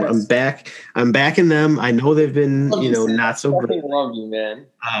 I'm back. I'm backing them. I know they've been not so great. Love you, man.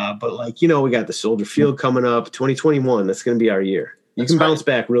 But we got the Soldier Field coming up. 2021. That's gonna be our year. You can bounce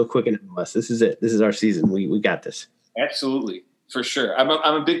back real quick in MLS. This is it. This is our season. We got this. Absolutely, for sure. I'm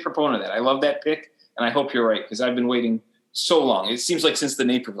a big proponent of that. I love that pick, and I hope you're right because I've been waiting so long. It seems like since the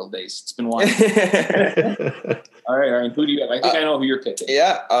Naperville days. It's been a while. All right. Who do you have? I think I know who you're picking.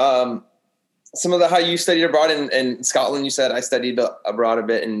 Yeah. Some of how you studied abroad in Scotland. You said I studied abroad a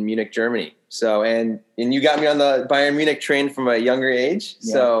bit in Munich, Germany. So and you got me on the Bayern Munich train from a younger age.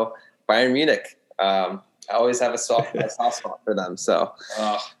 Yeah. So Bayern Munich. I always have a soft spot for them. So,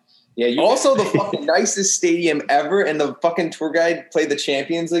 also the fucking nicest stadium ever, and the fucking tour guide played the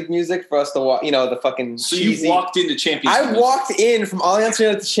Champions League music for us to watch. The fucking. So cheesy. You walked into Champions League. I walked in from Allianz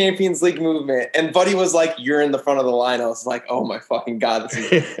Arena to the Champions League movement, and Buddy was like, "You're in the front of the line." I was like, "Oh my fucking god,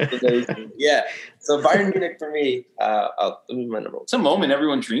 this is amazing!" Yeah. So Bayern Munich for me, my number one. It's a moment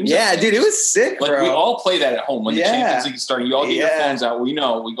everyone dreams. Yeah, dude, it was sick, bro. We all play that at home when the Champions League is starting. You all get your phones out. We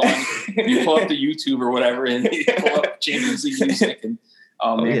know. We go on. You pull up the YouTube or whatever, and you pull up Champions League music. And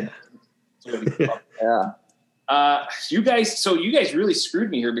man, you guys really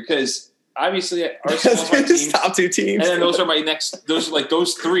screwed me here because obviously Arsenal's my team. Top two teams, and then those are my next. Those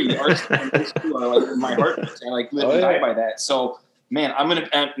three. Arsenal and those two are like my heart. I live and die by that. So. Man, I'm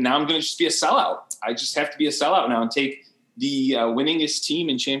gonna just be a sellout. I just have to be a sellout now and take the winningest team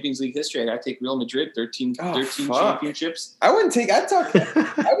in Champions League history. I got to take Real Madrid, 13 championships. I wouldn't take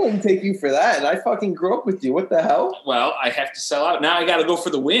you for that. And I fucking grew up with you. What the hell? Well, I have to sell out. Now I got to go for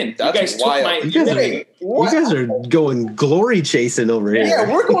the win. That's wild. You guys are going glory chasing over here.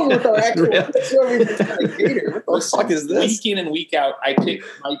 Yeah, we're going with our actual picks. What the fuck is this? Week in and week out, I picked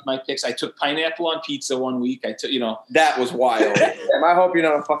my picks. I took pineapple on pizza one week. I took, That was wild. I hope you're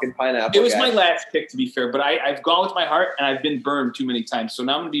not a fucking pineapple. It was my last pick, to be fair, but I've gone with my heart, and I've been burned too many times. So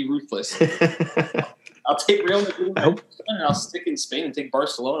now I'm going to be ruthless. I'll take Real Madrid and I'll stick in Spain and take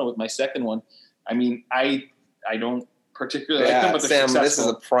Barcelona with my second one. I mean, I don't particularly like them, but they're Sam, successful. this is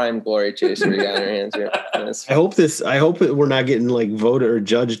a prime glory chaser we got in our hands here. I hope we're not getting like voted or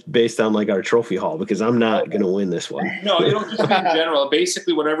judged based on like our trophy haul, because I'm not going to win this one. No, it'll just be in general.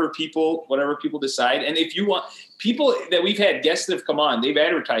 Basically, whatever people decide. And if you want people that we've had guests that have come on, they've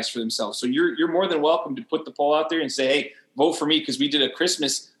advertised for themselves. So you're more than welcome to put the poll out there and say, hey, vote for me, because we did a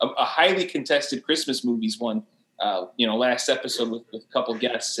highly contested Christmas movies one, last episode with a couple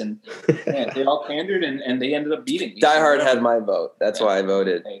guests, and they all pandered and they ended up beating me. Die Hard had my vote. That's why I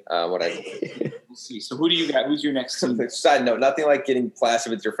voted. We'll see. So who do you got? Who's your next team? Side note: nothing like getting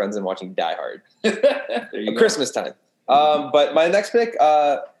plastered with your friends and watching Die Hard. There you go. Christmas time. But my next pick,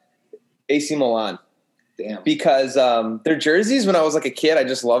 AC Milan. Damn. Because their jerseys, when I was like a kid, I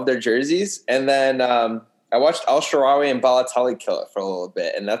just loved their jerseys, and then I watched Al Shaarawy and Balotelli kill it for a little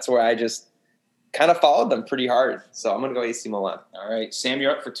bit, and that's where I just kind of followed them pretty hard. So I'm going to go AC Milan. All right. Sam,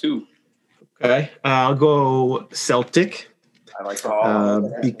 you're up for 2. Okay. I'll go Celtic. I like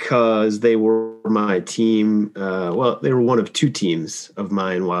because they were my team. They were one of 2 teams of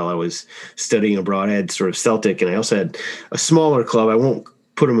mine while I was studying abroad. I had sort of Celtic, and I also had a smaller club. I won't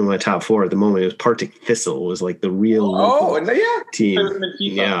put them in my top 4 at the moment. It was Partick Thistle. It was like the real team.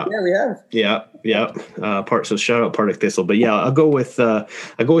 Yeah, we have. Yeah. So shout out Partick Thistle. But yeah, I'll go with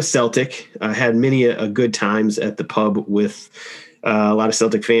Celtic. I had many a good times at the pub with a lot of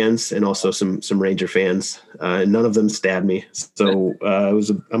Celtic fans and also some Ranger fans. None of them stabbed me, so I'm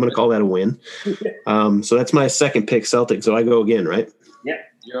going to call that a win. So that's my second pick, Celtic. So I go again, right? Yeah,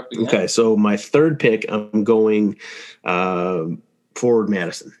 you're up again. Okay, so my third pick, I'm going Forward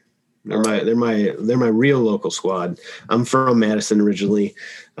Madison. They're my real local squad. I'm from Madison originally.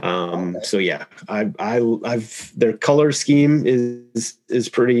 So yeah, I've their color scheme is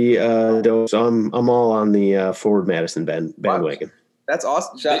pretty dope. So I'm all on the Forward Madison bandwagon. Wow. That's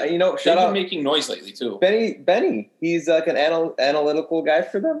awesome. Shout They've out been making noise lately too. Benny. He's like an analytical guy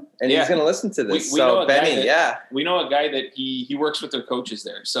for them, and he's going to listen to this. We know Benny, we know a guy that he works with their coaches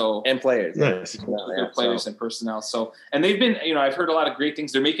there. So and players, nice. Players and personnel. So and they've been, I've heard a lot of great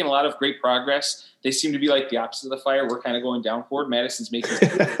things. They're making a lot of great progress. They seem to be like the opposite of the fire. We're kind of going down forward. Madison's making.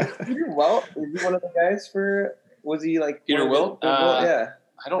 Peter Wilt, is he one of the guys for? Was he like Peter Wilt? Yeah.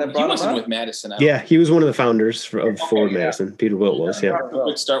 I don't. He wasn't with Madison. Yeah, he was one of the founders of Forward Madison. Peter Wilt was. Yeah. A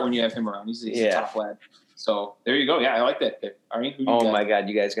good start when you have him around. He's a tough lad. So there you go. Yeah, I like that pick. My God,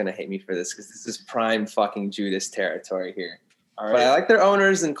 you guys are gonna hate me for this because this is prime fucking Judas territory here. All right. But I like their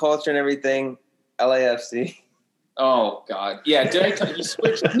owners and culture and everything. LAFC. Oh God, yeah. Did I tell you he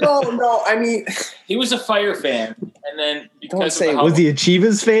switched? No. I mean, he was a Fire fan, and then was he a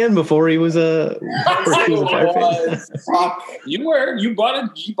Chivas fan before he was a? Fire fan? Fuck. You bought an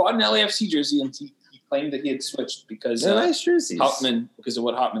LAFC jersey, and he claimed that he had switched because nice jerseys. Because of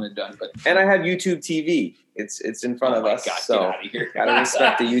what Hotman had done. And I have YouTube TV. It's in front of us. God, so get out of here. Gotta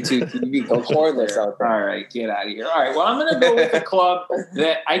respect the YouTube TV. Go cordless out there. All right, get out of here. All right. Well, I'm gonna go with a club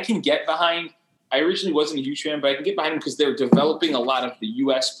that I can get behind. I originally wasn't a huge fan, but I can get behind them because they're developing a lot of the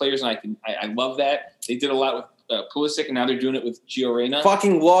U.S. players, and I love that. They did a lot with Pulisic, and now they're doing it with Gio Reyna.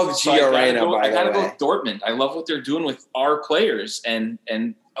 Fucking love Gio Reyna, I gotta go with Dortmund. I love what they're doing with our players and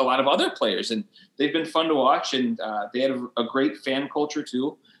a lot of other players, and they've been fun to watch, and they had a great fan culture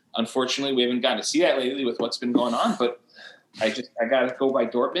too. Unfortunately, we haven't gotten to see that lately with what's been going on, but I gotta go by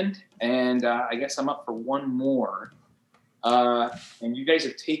Dortmund, and I guess I'm up for one more. And you guys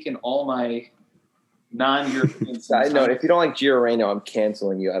have taken all my non-European side note, if you don't like Gio Reyna, I'm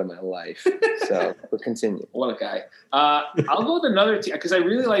canceling you out of my life. So we'll continue. What a guy. I'll go with another team because I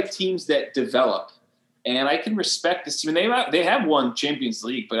really like teams that develop, and I can respect this team. And they have won Champions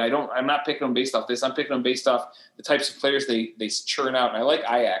League, but I'm not picking them based off this. I'm picking them based off the types of players they churn out. And I like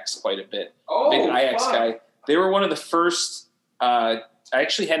Ajax quite a bit. Big Ajax guy. They were one of the first I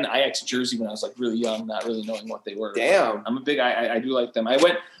actually had an Ajax jersey when I was like really young, not really knowing what they were. Damn. I'm a big I do like them. I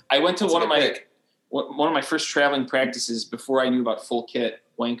went to one of my first traveling practices before I knew about full kit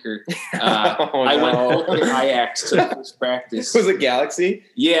wanker. I went full kit Ajax to the first practice. Was it Galaxy?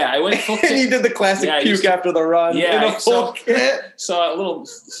 Yeah, I went full kit. And you did the classic puke after the run. Yeah, full kit. So a little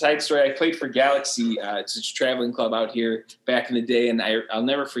side story. I played for Galaxy. It's a traveling club out here back in the day, and I'll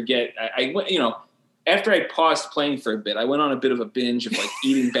never forget. I went, after I paused playing for a bit, I went on a bit of a binge of like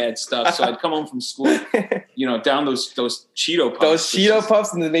eating bad stuff. So I'd come home from school, down those Cheeto puffs. Those Cheeto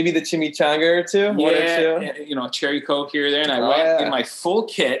puffs and then maybe the chimichanga or two. Yeah, cherry Coke here or there. And I went in my full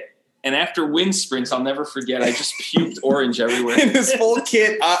kit. And after wind sprints, I'll never forget, I just puked orange everywhere. In this full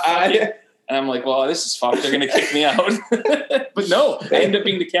kit. And I'm like, well, this is fucked. They're going to kick me out. But no, I ended up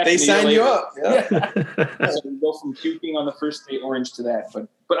being the captain. They signed you up. Yeah. So we go from puking on the first day orange to that. But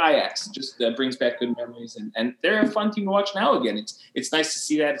Ajax just brings back good memories. And they're a fun team to watch now again. It's nice to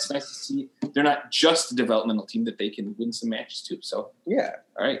see that. It's nice to see they're not just a developmental team, that they can win some matches too. So, yeah.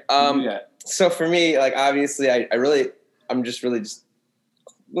 All right. So for me, like, obviously, I'm just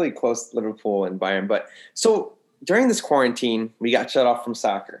really close to Liverpool and Bayern. But so during this quarantine, we got shut off from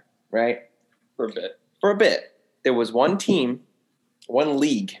soccer, right? For a bit. There was one team, one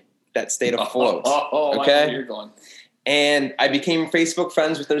league that stayed afloat. Okay. I know where you're going. And I became Facebook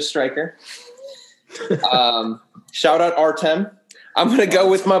friends with their striker. Shout out Artem. I'm going to go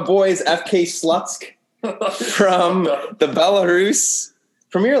with my boys, FK Slutsk from the Belarus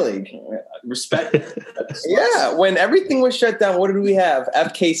Premier League. Respect. Yeah. When everything was shut down, what did we have?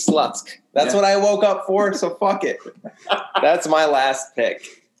 FK Slutsk. That's what I woke up for. So fuck it. That's my last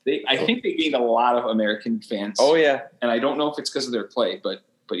pick. I think they gained a lot of American fans. Oh yeah, and I don't know if it's because of their play, but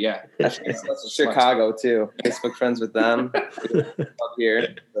yeah, that's Chicago too. Facebook friends with them up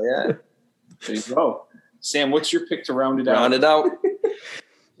here. So yeah, there you go. Sam, what's your pick to round it out?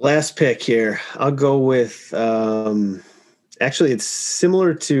 Last pick here. I'll go with. Actually, it's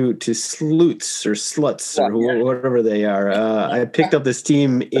similar to Sluts or Sluts or whatever they are. I picked up this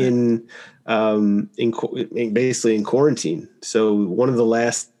team in basically in quarantine. So one of the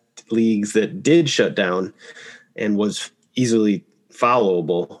last leagues that did shut down and was easily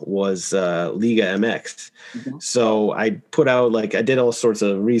followable was Liga MX. Mm-hmm. So I put out I did all sorts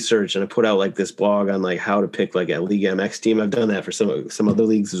of research, and I put out this blog on how to pick a Liga MX team. I've done that for some other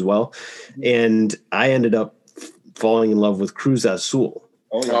leagues as well. Mm-hmm. And I ended up falling in love with Cruz Azul.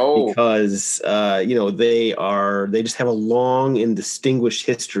 Because they just have a long and distinguished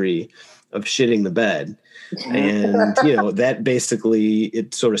history of shitting the bed. And that basically,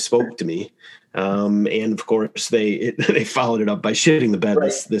 it sort of spoke to me. And of course they followed it up by shitting the bed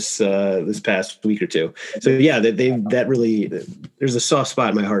this past week or two. So yeah, that really, there's a soft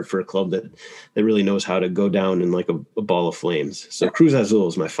spot in my heart for a club that really knows how to go down in a ball of flames. So Cruz Azul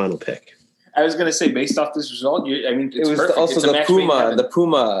is my final pick. I was going to say, based off this result, it's it was perfect. Also the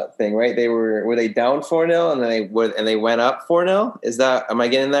Puma thing, right? They were they down 4-0 and they went up 4-0. Am I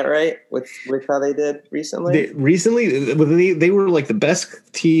getting that right with how they did recently? They were the best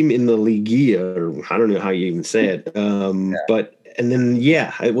team in the Liga, or I don't know how you even say it. But and then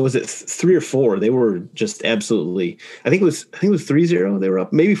was it 3 or 4? They were just absolutely. I think it was 3-0. They were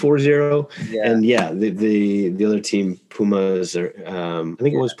up, maybe 4-0. Yeah. And the other team, Pumas, or I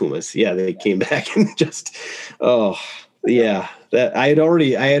think it was Pumas. Yeah, they came back and just that I had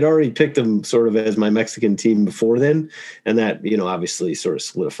already picked them sort of as my Mexican team before then, and that obviously sort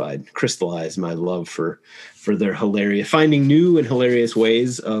of crystallized my love for their finding new and hilarious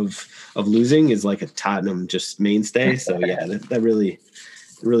ways of losing is a Tottenham just mainstay. So yeah, that really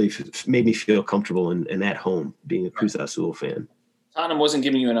made me feel comfortable and at home being a Cruz Azul fan. Tottenham wasn't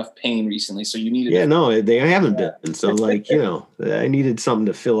giving you enough pain recently, so you needed. Yeah, no, they haven't been. So I needed something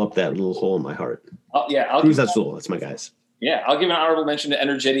to fill up that little hole in my heart. Cruz Azul, that's my guys. Yeah, I'll give an honorable mention to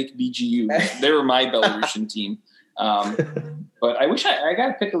Energetic BGU. They were my Belarusian team. But I wish I got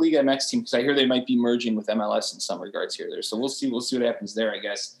to pick a Liga MX team because I hear they might be merging with MLS in some regards here or there. So we'll see what happens there, I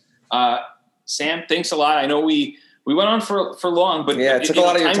guess. Sam, thanks a lot. I know we went on for long, but it took a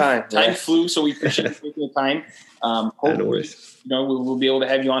lot of your time. Time flew, so we appreciate you taking the time. Hopefully, we'll be able to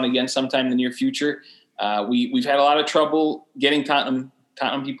have you on again sometime in the near future. We've had a lot of trouble getting Tottenham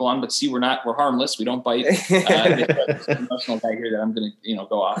people on, but we're harmless. We don't bite. There's an emotional guy here that I'm going to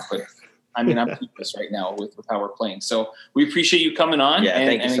go off, but I'm toothless right now with how we're playing. So we appreciate you coming on, and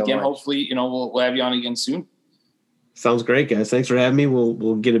again, much. Hopefully, we'll have you on again soon. Sounds great, guys. Thanks for having me.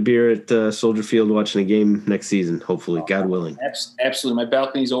 We'll get a beer at Soldier Field watching a game next season, hopefully, God willing. Absolutely. My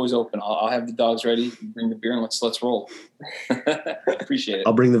balcony is always open. I'll have the dogs ready. You bring the beer and let's roll. Appreciate it.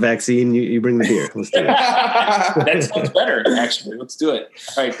 I'll bring the vaccine. You bring the beer. Let's do it. That sounds better, actually. Let's do it.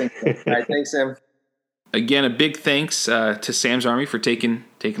 All right. Thanks. All right. Thanks, Sam. Again, a big thanks to Sam's Army for taking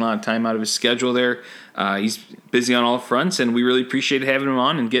a lot of time out of his schedule there. He's busy on all fronts, and we really appreciate having him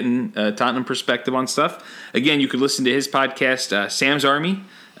on and getting Tottenham perspective on stuff. Again, you could listen to his podcast, Sam's Army,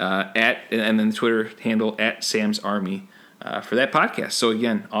 and then the Twitter handle @Sam's Army for that podcast. So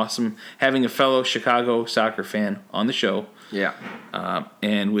again, awesome having a fellow Chicago soccer fan on the show. Yeah.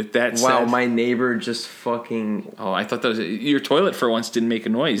 And with that said... Wow, my neighbor just fucking... Oh, I thought that was... Your toilet for once didn't make a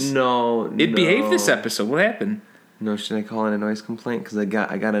noise. No, It behaved this episode. What happened? No, should I call it a noise complaint? Because I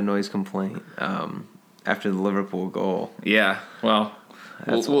got a noise complaint after the Liverpool goal. Yeah, well...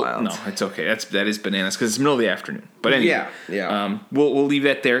 That's wild. No, it's okay. That is bananas because it's middle of the afternoon. But anyway, yeah. We'll leave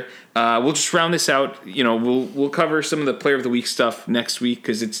that there. We'll just round this out. You know, we'll cover some of the Player of the Week stuff next week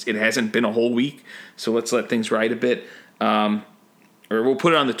because it hasn't been a whole week. So let's let things ride a bit. Or we'll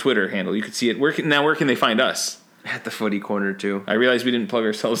put it on the Twitter handle. You can see it. Where can they find us? At the Footy Corner too. I realize we didn't plug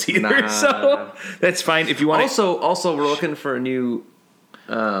ourselves either, so that's fine. If you want. Also, we're looking for a new.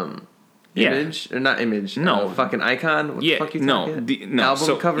 Image or not image? No, fucking icon. What the fuck you talking?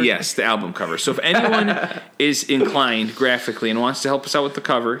 Album cover. Yes, the album cover. So if anyone is inclined graphically and wants to help us out with the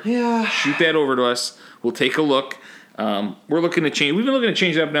cover, shoot that over to us. We'll take a look. We're looking to change. We've been looking to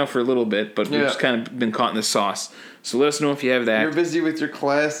change it up now for a little bit, but we've just kind of been caught in the sauce. So let us know if you have that. You're busy with your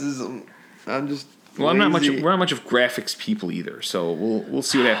classes. I'm just. Well, we're not much of graphics people either. So we'll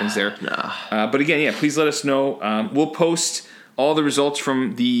see what happens there. But again, please let us know. We'll post all the results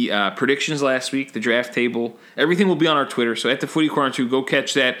from the predictions last week, the draft table. Everything will be on our Twitter. So at the Footy Corner 2, go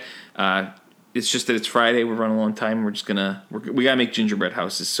catch that. It's just that it's Friday. We're running a long time. We gotta make gingerbread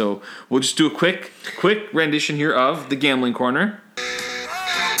houses. So we'll just do a quick rendition here of the Gambling Corner.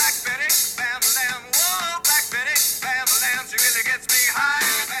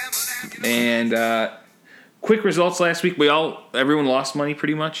 And quick results last week. Everyone lost money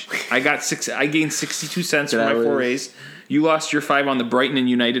pretty much. I gained 62 cents from my 4As. You lost your 5 on the Brighton and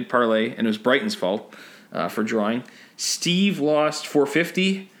United parlay, and it was Brighton's fault for drawing. Steve lost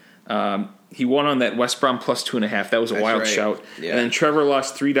 $4.50. He won on that West Brom plus 2.5. That was a wild shout. Yeah. And then Trevor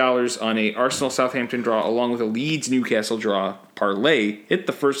lost $3 on a Arsenal Southampton draw, along with a Leeds Newcastle draw parlay. Hit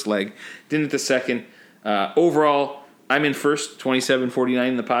the first leg, didn't hit the second. Overall, I'm in first, 27.49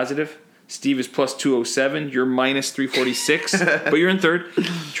 in the positive. Steve is plus 207. You're minus 346, but you're in third.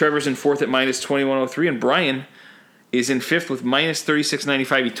 Trevor's in fourth at minus 2103, and Brian is in fifth with minus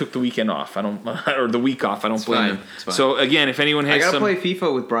 36.95. He took the weekend off. Or the week off. I don't blame him. So again, if anyone has I gotta play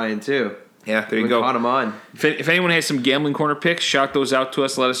FIFA with Brian too. Yeah, there you go. Caught him on. If anyone has some Gambling Corner picks, shout those out to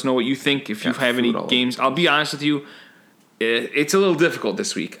us. Let us know what you think. If you have any games, I'll be honest with you. It's a little difficult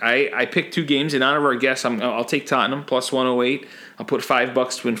this week. I picked 2 games in honor of our guests. I'll take Tottenham plus 108. I'll put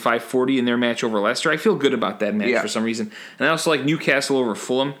 $5 to win 540 in their match over Leicester. I feel good about that match for some reason. And I also like Newcastle over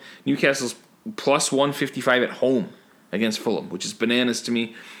Fulham. Newcastle's plus 155 at home against Fulham, which is bananas to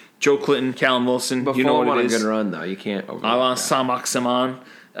me. Joe Clinton, Callum Wilson, but you know what it is. On a good run though. You can't overlook Alain Samak-Saman.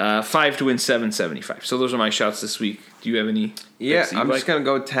 5 to win 775. So those are my shouts this week. Do you have any? Yeah, I'm just gonna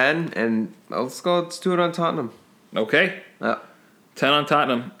go 10, and let's do it on Tottenham. Okay. 10 on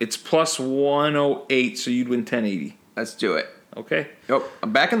Tottenham. It's plus 108, so you'd win 1080. Let's do it. Okay. Yep.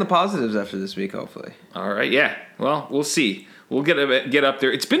 I'm back in the positives after this week, hopefully. All right. Yeah. Well, we'll see. We'll get up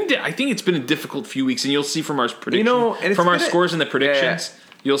there. I think it's been a difficult few weeks, and you'll see from our predictions, from our scores and the predictions,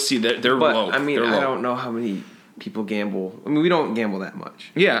 you'll see that they're low. I mean, I don't know how many people gamble. I mean, we don't gamble that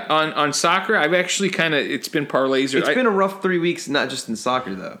much. Yeah. On soccer, I've actually it's been parlays. It's been a rough 3 weeks, not just in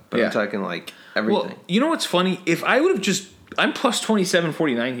soccer though, but I'm talking like everything. Well, you know what's funny? If I would have I'm plus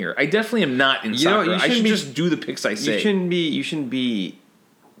 27.49 here. I definitely am not in soccer. I should just do the picks I say. You shouldn't be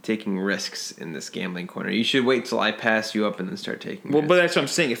taking risks in this Gambling Corner. You should wait till I pass you up and then start taking risks. But that's what I'm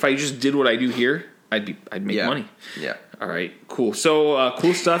saying. If I just did what I do here, I'd make money. Yeah. All right. Cool. So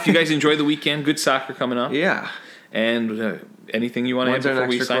cool stuff. You guys enjoy the weekend. Good soccer coming up. Yeah. And anything you want to add before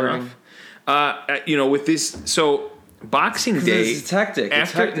we sign off? With this, so Boxing Day. This is hectic.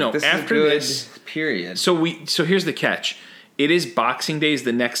 After this period. So here's the catch. It is Boxing Day is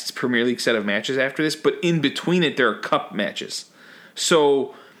the next Premier League set of matches after this, but in between it there are cup matches.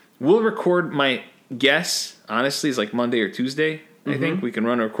 So we'll record, my guess, honestly, is like Monday or Tuesday. I think we can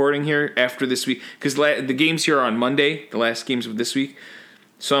run a recording here after this week because the games here are on Monday, the last games of this week.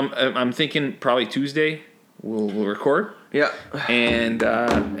 So I'm thinking probably Tuesday we'll record. Yeah. And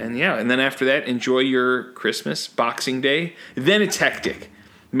then after that, enjoy your Christmas, Boxing Day. Then it's hectic.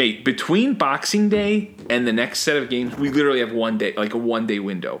 Mate, between Boxing Day and the next set of games, we literally have 1 day, like a 1 day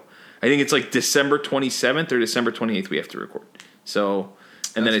window. I think it's like December 27th or December 28th we have to record. So,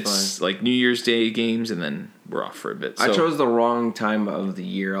 and then it's like New Year's Day games, and then we're off for a bit. So, I chose the wrong time of the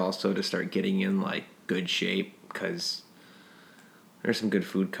year also to start getting in like good shape because there's some good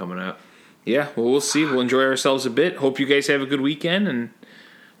food coming up. Yeah, well, we'll see. We'll enjoy ourselves a bit. Hope you guys have a good weekend. And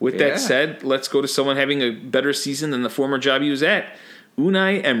with that said, let's go to someone having a better season than the former job he was at.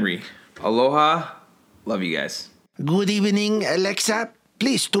 Unai Emery. Aloha. Love you guys. Good evening, Alexa.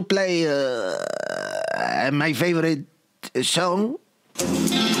 Please to play my favorite song.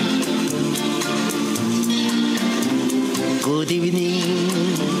 Good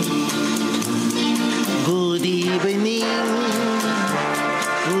evening. Good evening.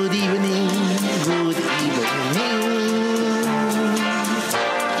 Good evening.